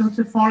যেটা, সেটা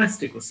হচ্ছে forest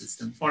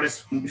ecosystem. Forest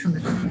condition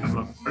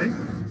develop করে,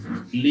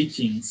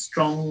 লিচিং,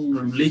 স্ট্রং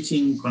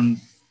লিচিং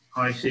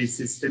হয় সেই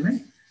সিস্টেমে।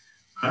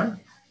 আর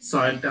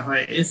সয়েলটা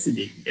হয়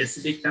অ্যাসিডিক।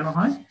 অ্যাসিডিক কেন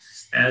হয়?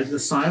 As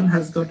the soil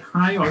has got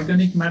high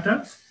organic matter,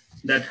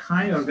 that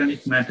high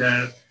organic matter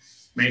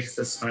makes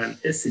the soil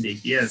acidic.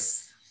 Yes,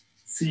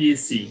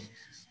 CEC.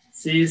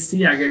 CEC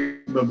আগে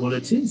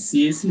বলেছি,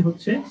 CEC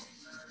হচ্ছে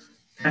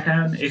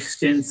cation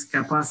exchange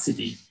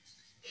capacity।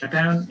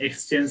 cation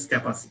exchange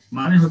capacity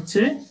মানে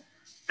হচ্ছে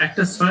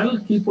একটা সয়েল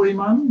কি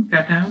পরিমাণ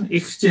ক্যাটায়ন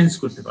এক্সচেঞ্জ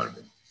করতে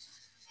পারবে।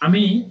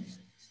 আমি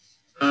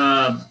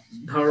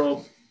ধরো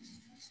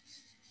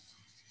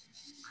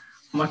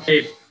আমাকে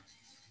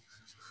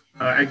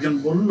একজন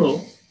বলল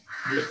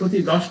যে প্রতি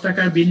 10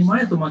 টাকার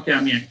বিনিময়ে তোমাকে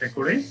আমি একটা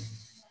করে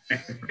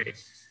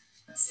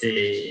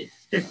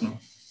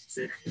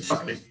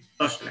চকলেট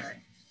 10 টাকায়,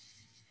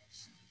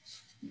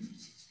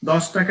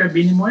 10 টাকার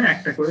বিনিময়ে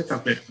একটা করে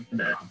চকলেট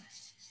দেওয়া হবে।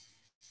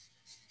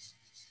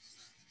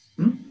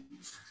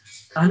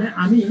 তাহলে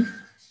আমি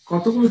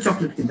কতগুলো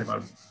চকলেট কিনতে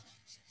পারবো?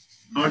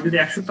 আমার যদি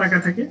 100 টাকা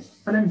থাকে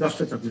তাহলে আমি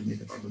 10টা চকলেট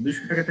নিতে পারবো,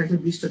 200 টাকা থাকলে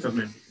 20টা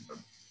চকলেট নিতে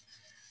পারবো।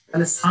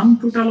 তাহলে সাম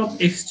টোটাল অফ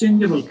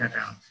এক্সচেঞ্জেবল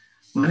ক্যাটায়ন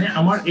মানে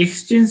আমার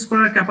এক্সচেঞ্জ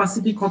করার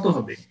ক্যাপাসিটি কত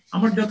হবে?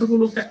 আমার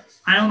যতগুলো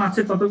আয়ন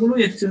আছে ততগুলো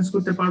এক্সচেঞ্জ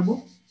করতে পারবো।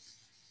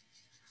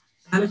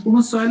 তাহলে কোন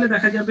সয়েলে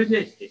দেখা যাবে যে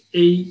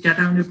এই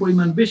ক্যাটায়নের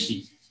পরিমাণ বেশি,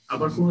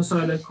 আবার কোন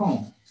সয়েলে কম।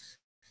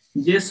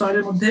 যে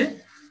সয়েলের মধ্যে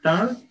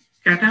তার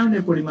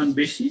ক্যাটায়নের পরিমাণ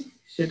বেশি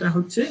সেটা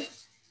হচ্ছে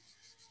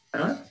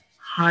তার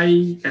হাই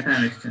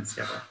ক্যাটায়ন এক্সচেঞ্জ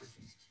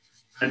ক্যাপাসিটি,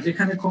 আর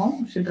যেখানে কম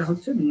সেটা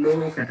হচ্ছে লো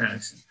ক্যাটায়ন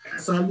এক্সচেঞ্জ।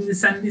 সয়েল যদি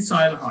স্যান্ডি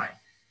সয়েল হয়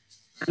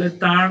তাহলে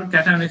তার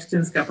ক্যাটায়ন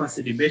এক্সচেঞ্জ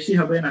ক্যাপাসিটি বেশি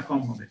হবে না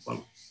কম হবে?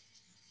 বলো,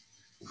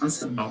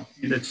 আনসার দাও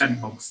in the chat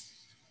box.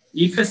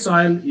 If A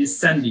soil is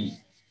Sandy,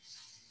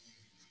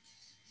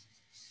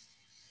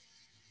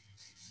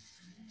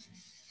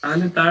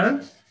 তাহলে তার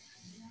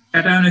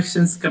ক্যাটায়ন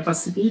এক্সচেঞ্জ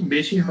ক্যাপাসিটি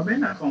বেশি হবে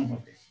না কম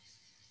হবে?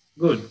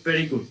 গুড,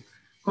 ভেরি গুড,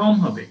 কম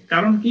হবে।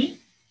 কারণ কি?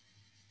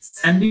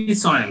 Sandy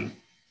soil.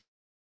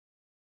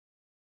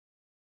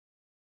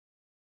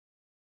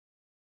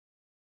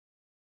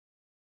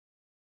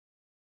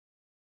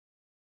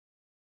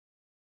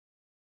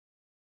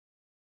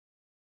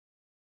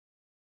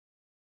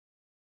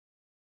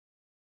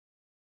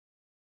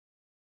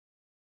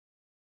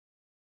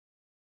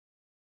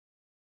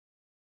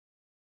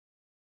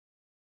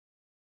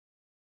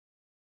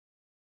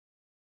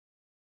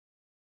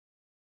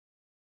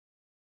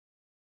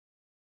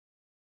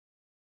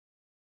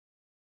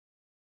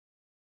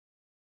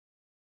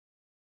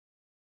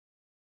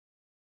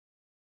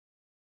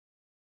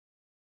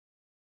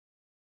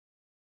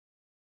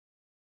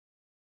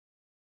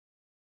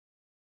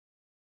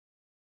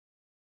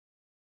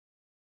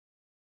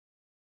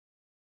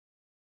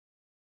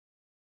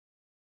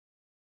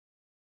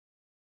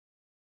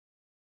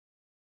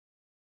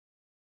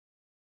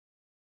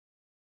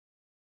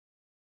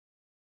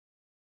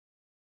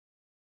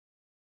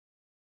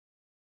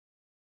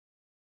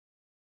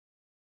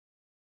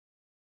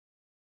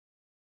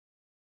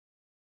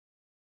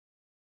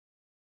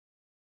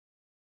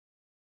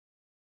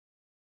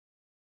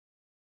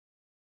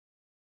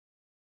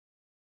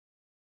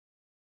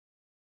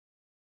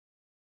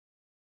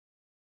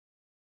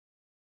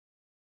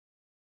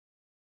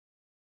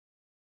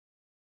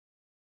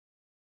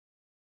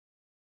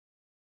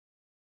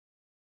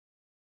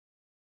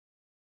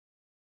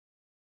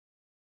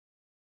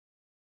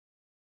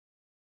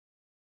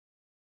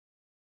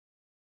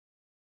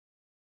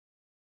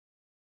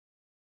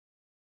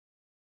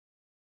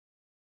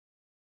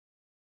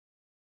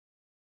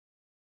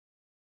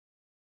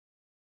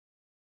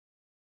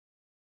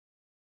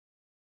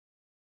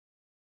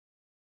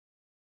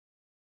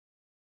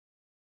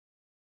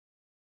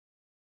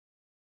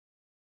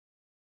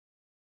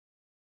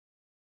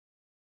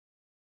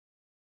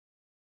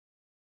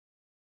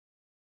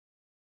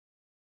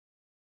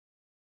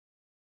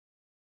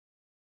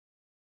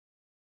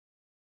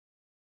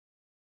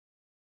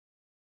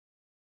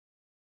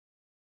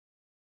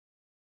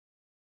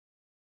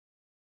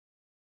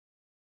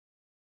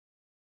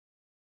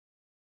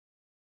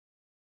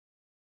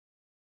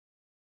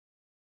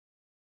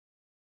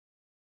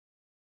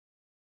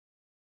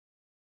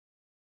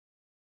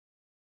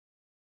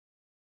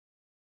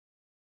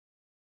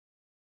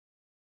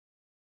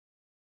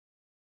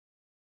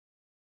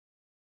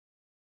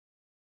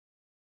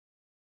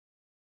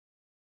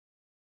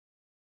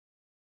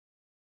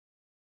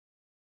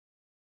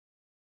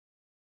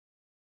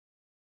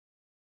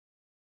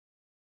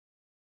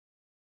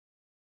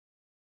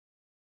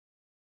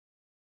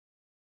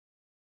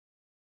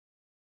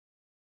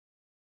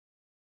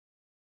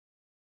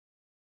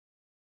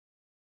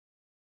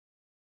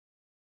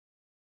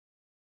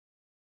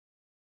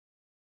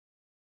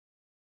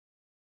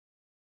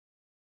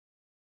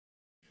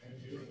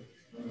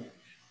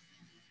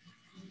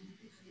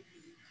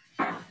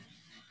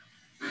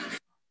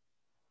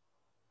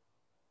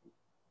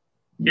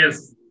 Yes,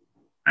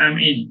 I'm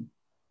in.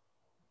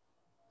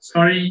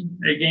 Sorry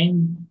again,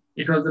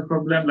 it was a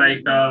problem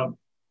like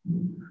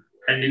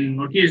I didn't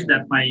notice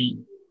that my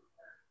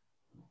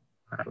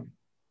uh,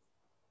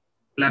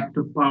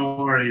 laptop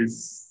power is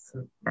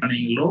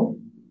running low,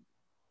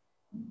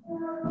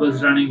 was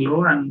running low,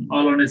 and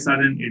all on a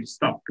sudden it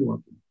stopped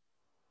working.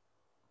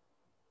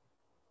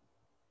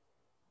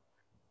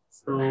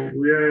 So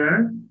we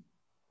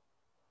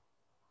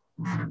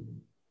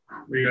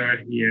are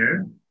here.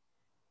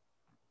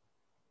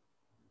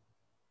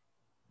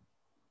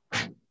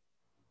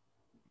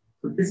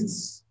 So this is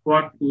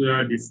what we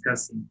are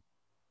discussing.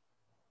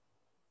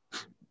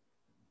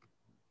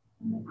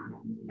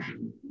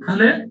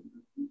 তাহলে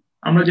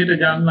আমরা যেটা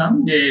জানলাম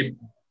যে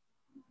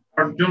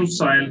অর্জল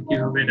soil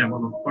কিভাবে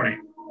develop করে।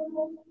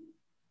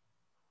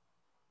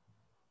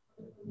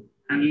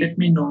 And let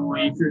me know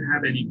if you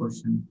have any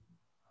question.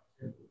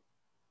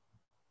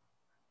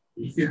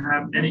 If you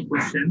have any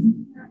question,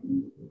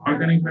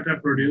 organic matter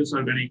produce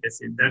organic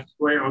acid. That's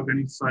why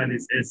organic soil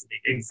is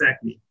acidic.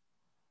 Exactly.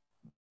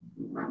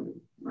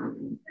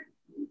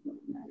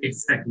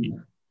 Exactly.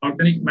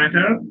 Organic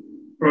matter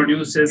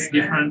produces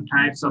different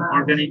types of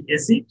organic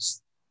acids.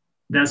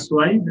 That's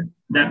why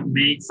that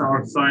makes our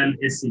soil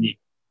acidic.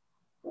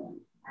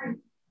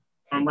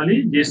 Normally,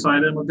 যে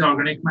সয়েলের মধ্যে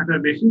organic matter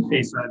বেশি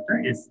সেই সয়েলটা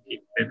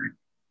acidic.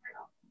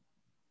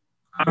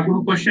 আর কোনো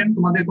question,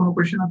 তোমাদের কোনো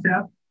question আছে?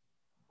 আর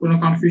কোনো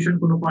confusion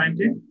কোনো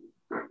পয়েন্টে?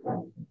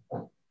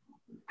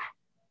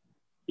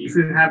 If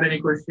you have any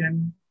question,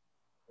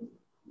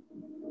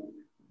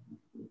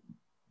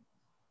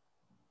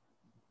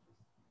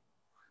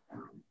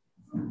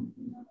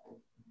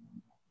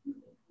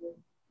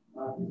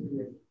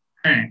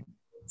 হ্যাঁ,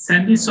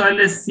 স্যান্ডি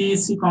সয়েলে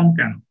সিএসি কম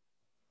কেন?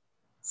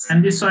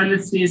 স্যান্ডি সয়েলে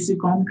সিএসি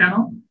কম কেন?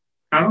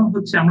 কারণ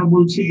হচ্ছে আমরা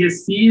বলছি যে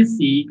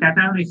CSE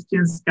cation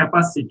exchange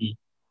capacity,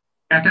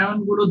 cation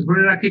গুলো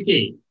ধরে রাখে কে?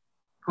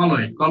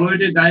 কলয়েড।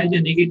 কলয়েডের গায়ে যে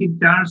নেগেটিভ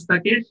চার্জ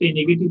থাকে সেই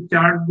নেগেটিভ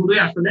চার্জ গুলোই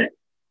আসলে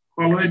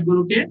কলয়েড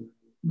গুলোকে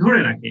ধরে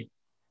রাখে।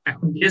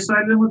 এখন যে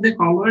সয়েলের মধ্যে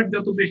কলয়েড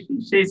যত বেশি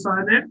সেই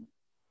সয়েলের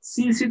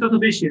সিএসি তত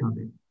বেশি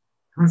হবে।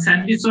 এখন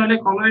স্যান্ডি সয়েলে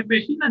কলয়েড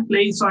বেশি না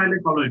ক্লেই সয়েলে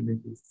কলয়েড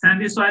বেশি?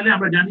 স্যান্ডি সয়েলে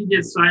আমরা জানি যে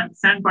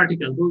sand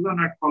particle those are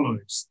not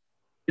colloids,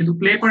 কিন্তু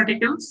ক্লে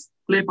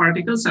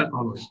পার্টিকেলস আর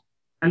কলয়েড।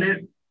 তাহলে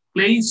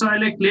ক্লেই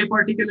সয়েলে ক্লে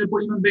পার্টিকেলের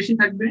পরিমাণ বেশি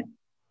থাকবে,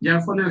 যার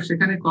ফলে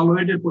সেখানে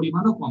কলয়েডের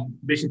পরিমাণও কম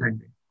বেশি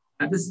থাকবে।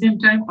 At the same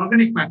time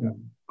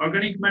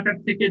organic matter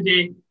থেকে যে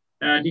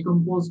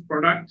ডিকম্পোজ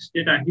প্রোডাক্ট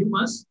যেটা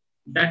humus,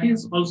 that is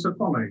also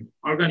colloid,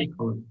 organic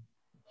colloid.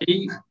 এই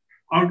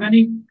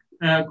অর্গানিক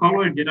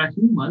কলয়েড যেটা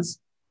হিউমাস,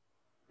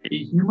 এই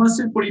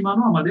হিউমাসের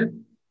পরিমাণও আমাদের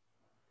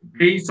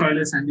ক্লেই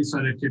সয়েলে স্যান্ডি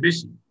সয়েলের চেয়ে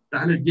বেশি।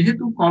 তাহলে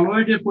যেহেতু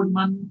কলয়েডের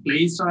পরিমাণ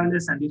ক্লেই সয়েলে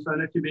স্যান্ডি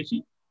সয়েলের চেয়ে বেশি,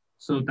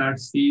 সো তার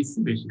সিএসি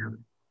বেশি হবে।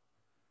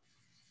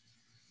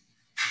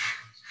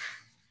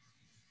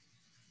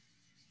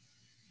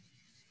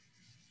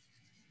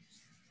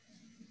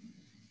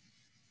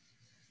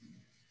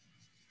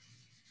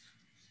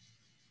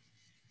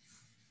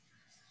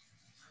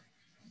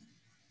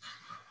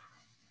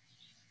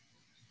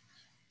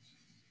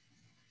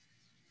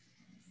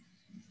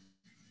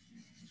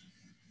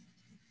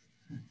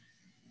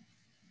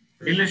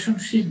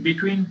 রিলেশনশিপ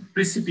বিটুইন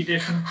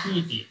প্রিসিপিটেশন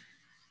কি?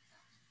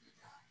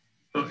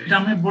 তো এটা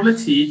আমি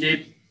বলেছি যে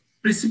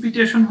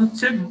প্রিসিপিটেশন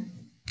হচ্ছে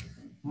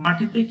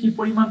মাটিতে কি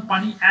পরিমাণ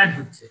পানি অ্যাড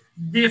হচ্ছে,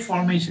 যে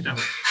ফর্মে সেটা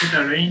হোক, সেটা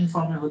রেইন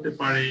ফর্মে হতে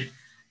পারে,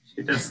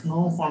 সেটা স্নো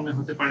ফর্মে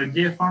হতে পারে,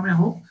 যে ফর্মে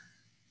হোক।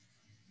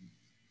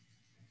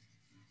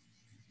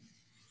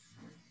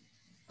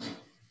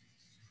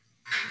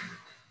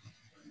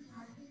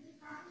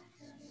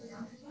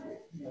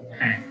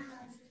 হ্যাঁ,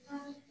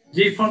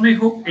 যে ফর্মে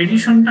হোক,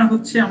 এডিশনটা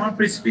হচ্ছে আমার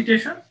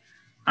প্রেসিপিটেশন,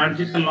 আর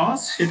যেটা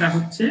লস সেটা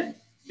হচ্ছে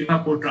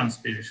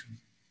ইভাপোট্রান্সপিরেশন।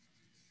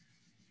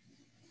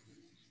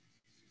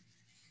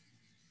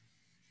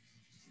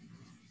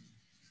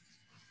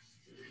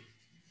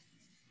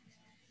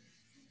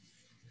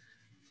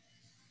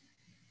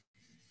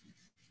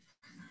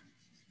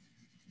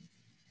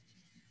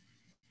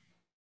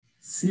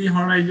 সি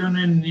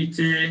হরাইজনের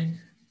নিচে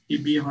কি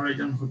বি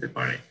হরাইজন হতে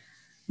পারে?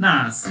 না,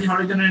 সি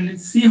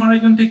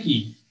হরাইজনটা কি?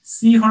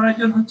 সি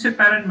হরাইজন হচ্ছে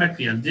প্যারেন্ট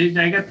ম্যাটেরিয়াল, যে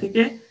জায়গা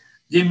থেকে,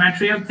 যে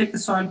ম্যাটেরিয়াল থেকে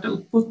সয়েলটা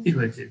উৎপত্তি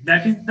হয়েছে,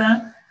 দ্যাট ইজ দ্য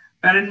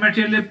প্যারেন্ট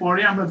ম্যাটেরিয়ালের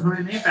পরে আমরা ধরে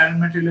নিই প্যারেন্ট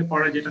ম্যাটেরিয়ালের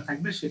পরে যেটা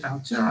থাকবে সেটা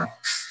হচ্ছে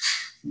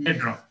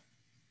bedrock.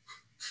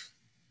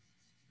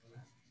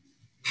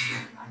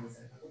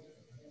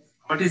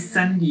 What is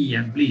Sandy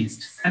and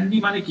ব্লিচড? Sandy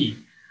মানে কি?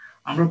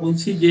 আমরা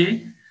বলছি যে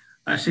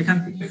সেখান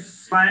থেকে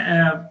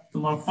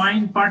তোমার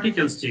ফাইন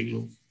পার্টিকেলস,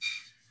 যেগুলো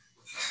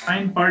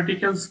ফাইন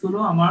পার্টিকেলস গুলো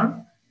আমার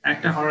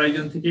একটা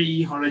হরাইজন থেকে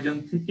হরাইজন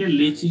থেকে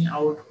লিচিং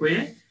আউট হয়ে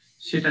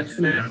সেটা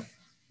চলে গেল,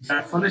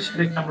 যার ফলে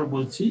সেটাকে আমরা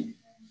বলছি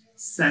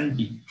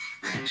স্যান্ডি।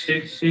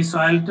 সেই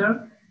সয়েলটার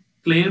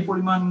ক্লের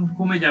পরিমাণ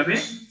কমে যাবে,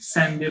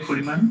 স্যান্ডের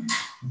পরিমাণ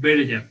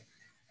বেড়ে যাবে।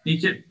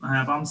 নিচে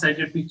বাম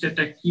সাইডের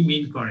পিকচারটা কি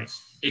মিন করে?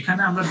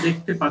 এখানে আমরা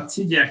দেখতে পাচ্ছি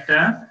যে একটা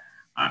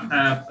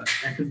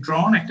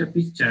একটা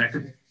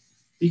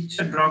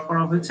পিকচার ড্র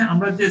করা হয়েছে।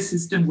 আমরা যে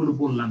সিস্টেম গুলো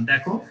বললাম,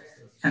 দেখো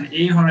এখানে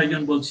এই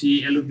হরাইজন বলছি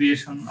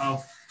eluviation of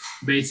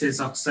bases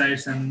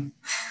oxides and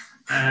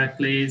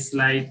ক্লেস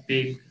light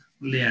পেল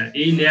লেয়ার।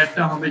 এই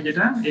লেয়ারটা হবে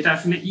যেটা, এটা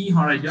আসলে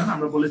হরাইজন।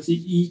 আমরা বলেছি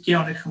কে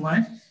অনেক সময়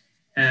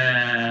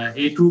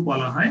A2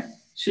 বলা হয়,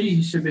 সেই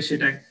হিসেবে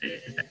সেটা,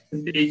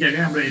 কিন্তু এই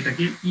জায়গায় আমরা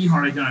এটাকে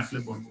হরাইজন আসলে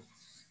বলবো।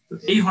 তো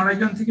এই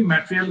হরাইজন থেকে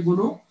ম্যাটেরিয়াল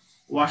গুলো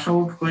ওয়াশ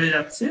আউট হয়ে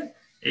যাচ্ছে,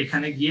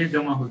 এখানে গিয়ে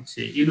জমা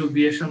হচ্ছে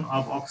ইলুভিয়েশন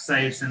অফ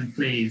অক্সাইডস এন্ড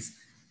ক্লেস,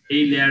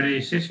 এই লেয়ারে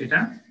এসে সেটা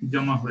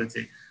জমা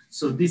হয়েছে।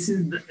 So this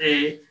is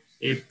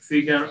a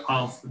figure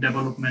of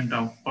development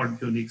of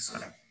পর্জলিক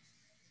soil.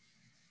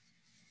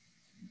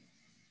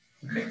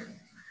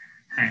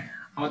 হ্যাঁ,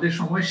 আমাদের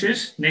সময় শেষ,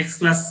 নেক্সট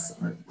ক্লাস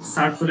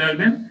স্যার চলে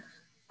আসবেন।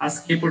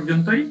 আজকে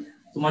পর্যন্তই।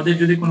 তোমাদের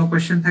যদি কোনো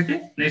কোয়েশ্চেন থাকে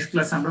নেক্সট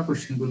ক্লাসে আমরা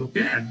কোয়েশ্চেন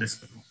গুলোকে অ্যাড্রেস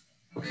করব।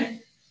 ওকে,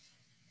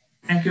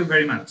 thank you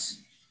very much.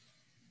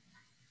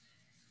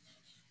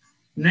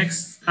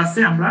 Next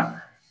ক্লাসে আমরা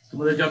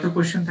তোমাদের যত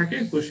কোয়েশ্চেন থাকে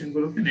কোয়েশ্চেন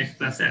গুলোকে নেক্সট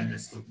ক্লাসে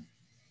অ্যাড্রেস করব।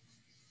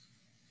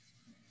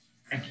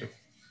 Thank you.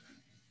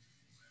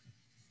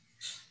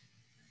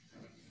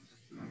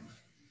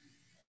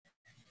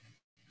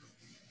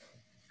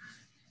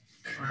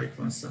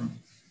 ওয়ালাইকুম আসসালাম।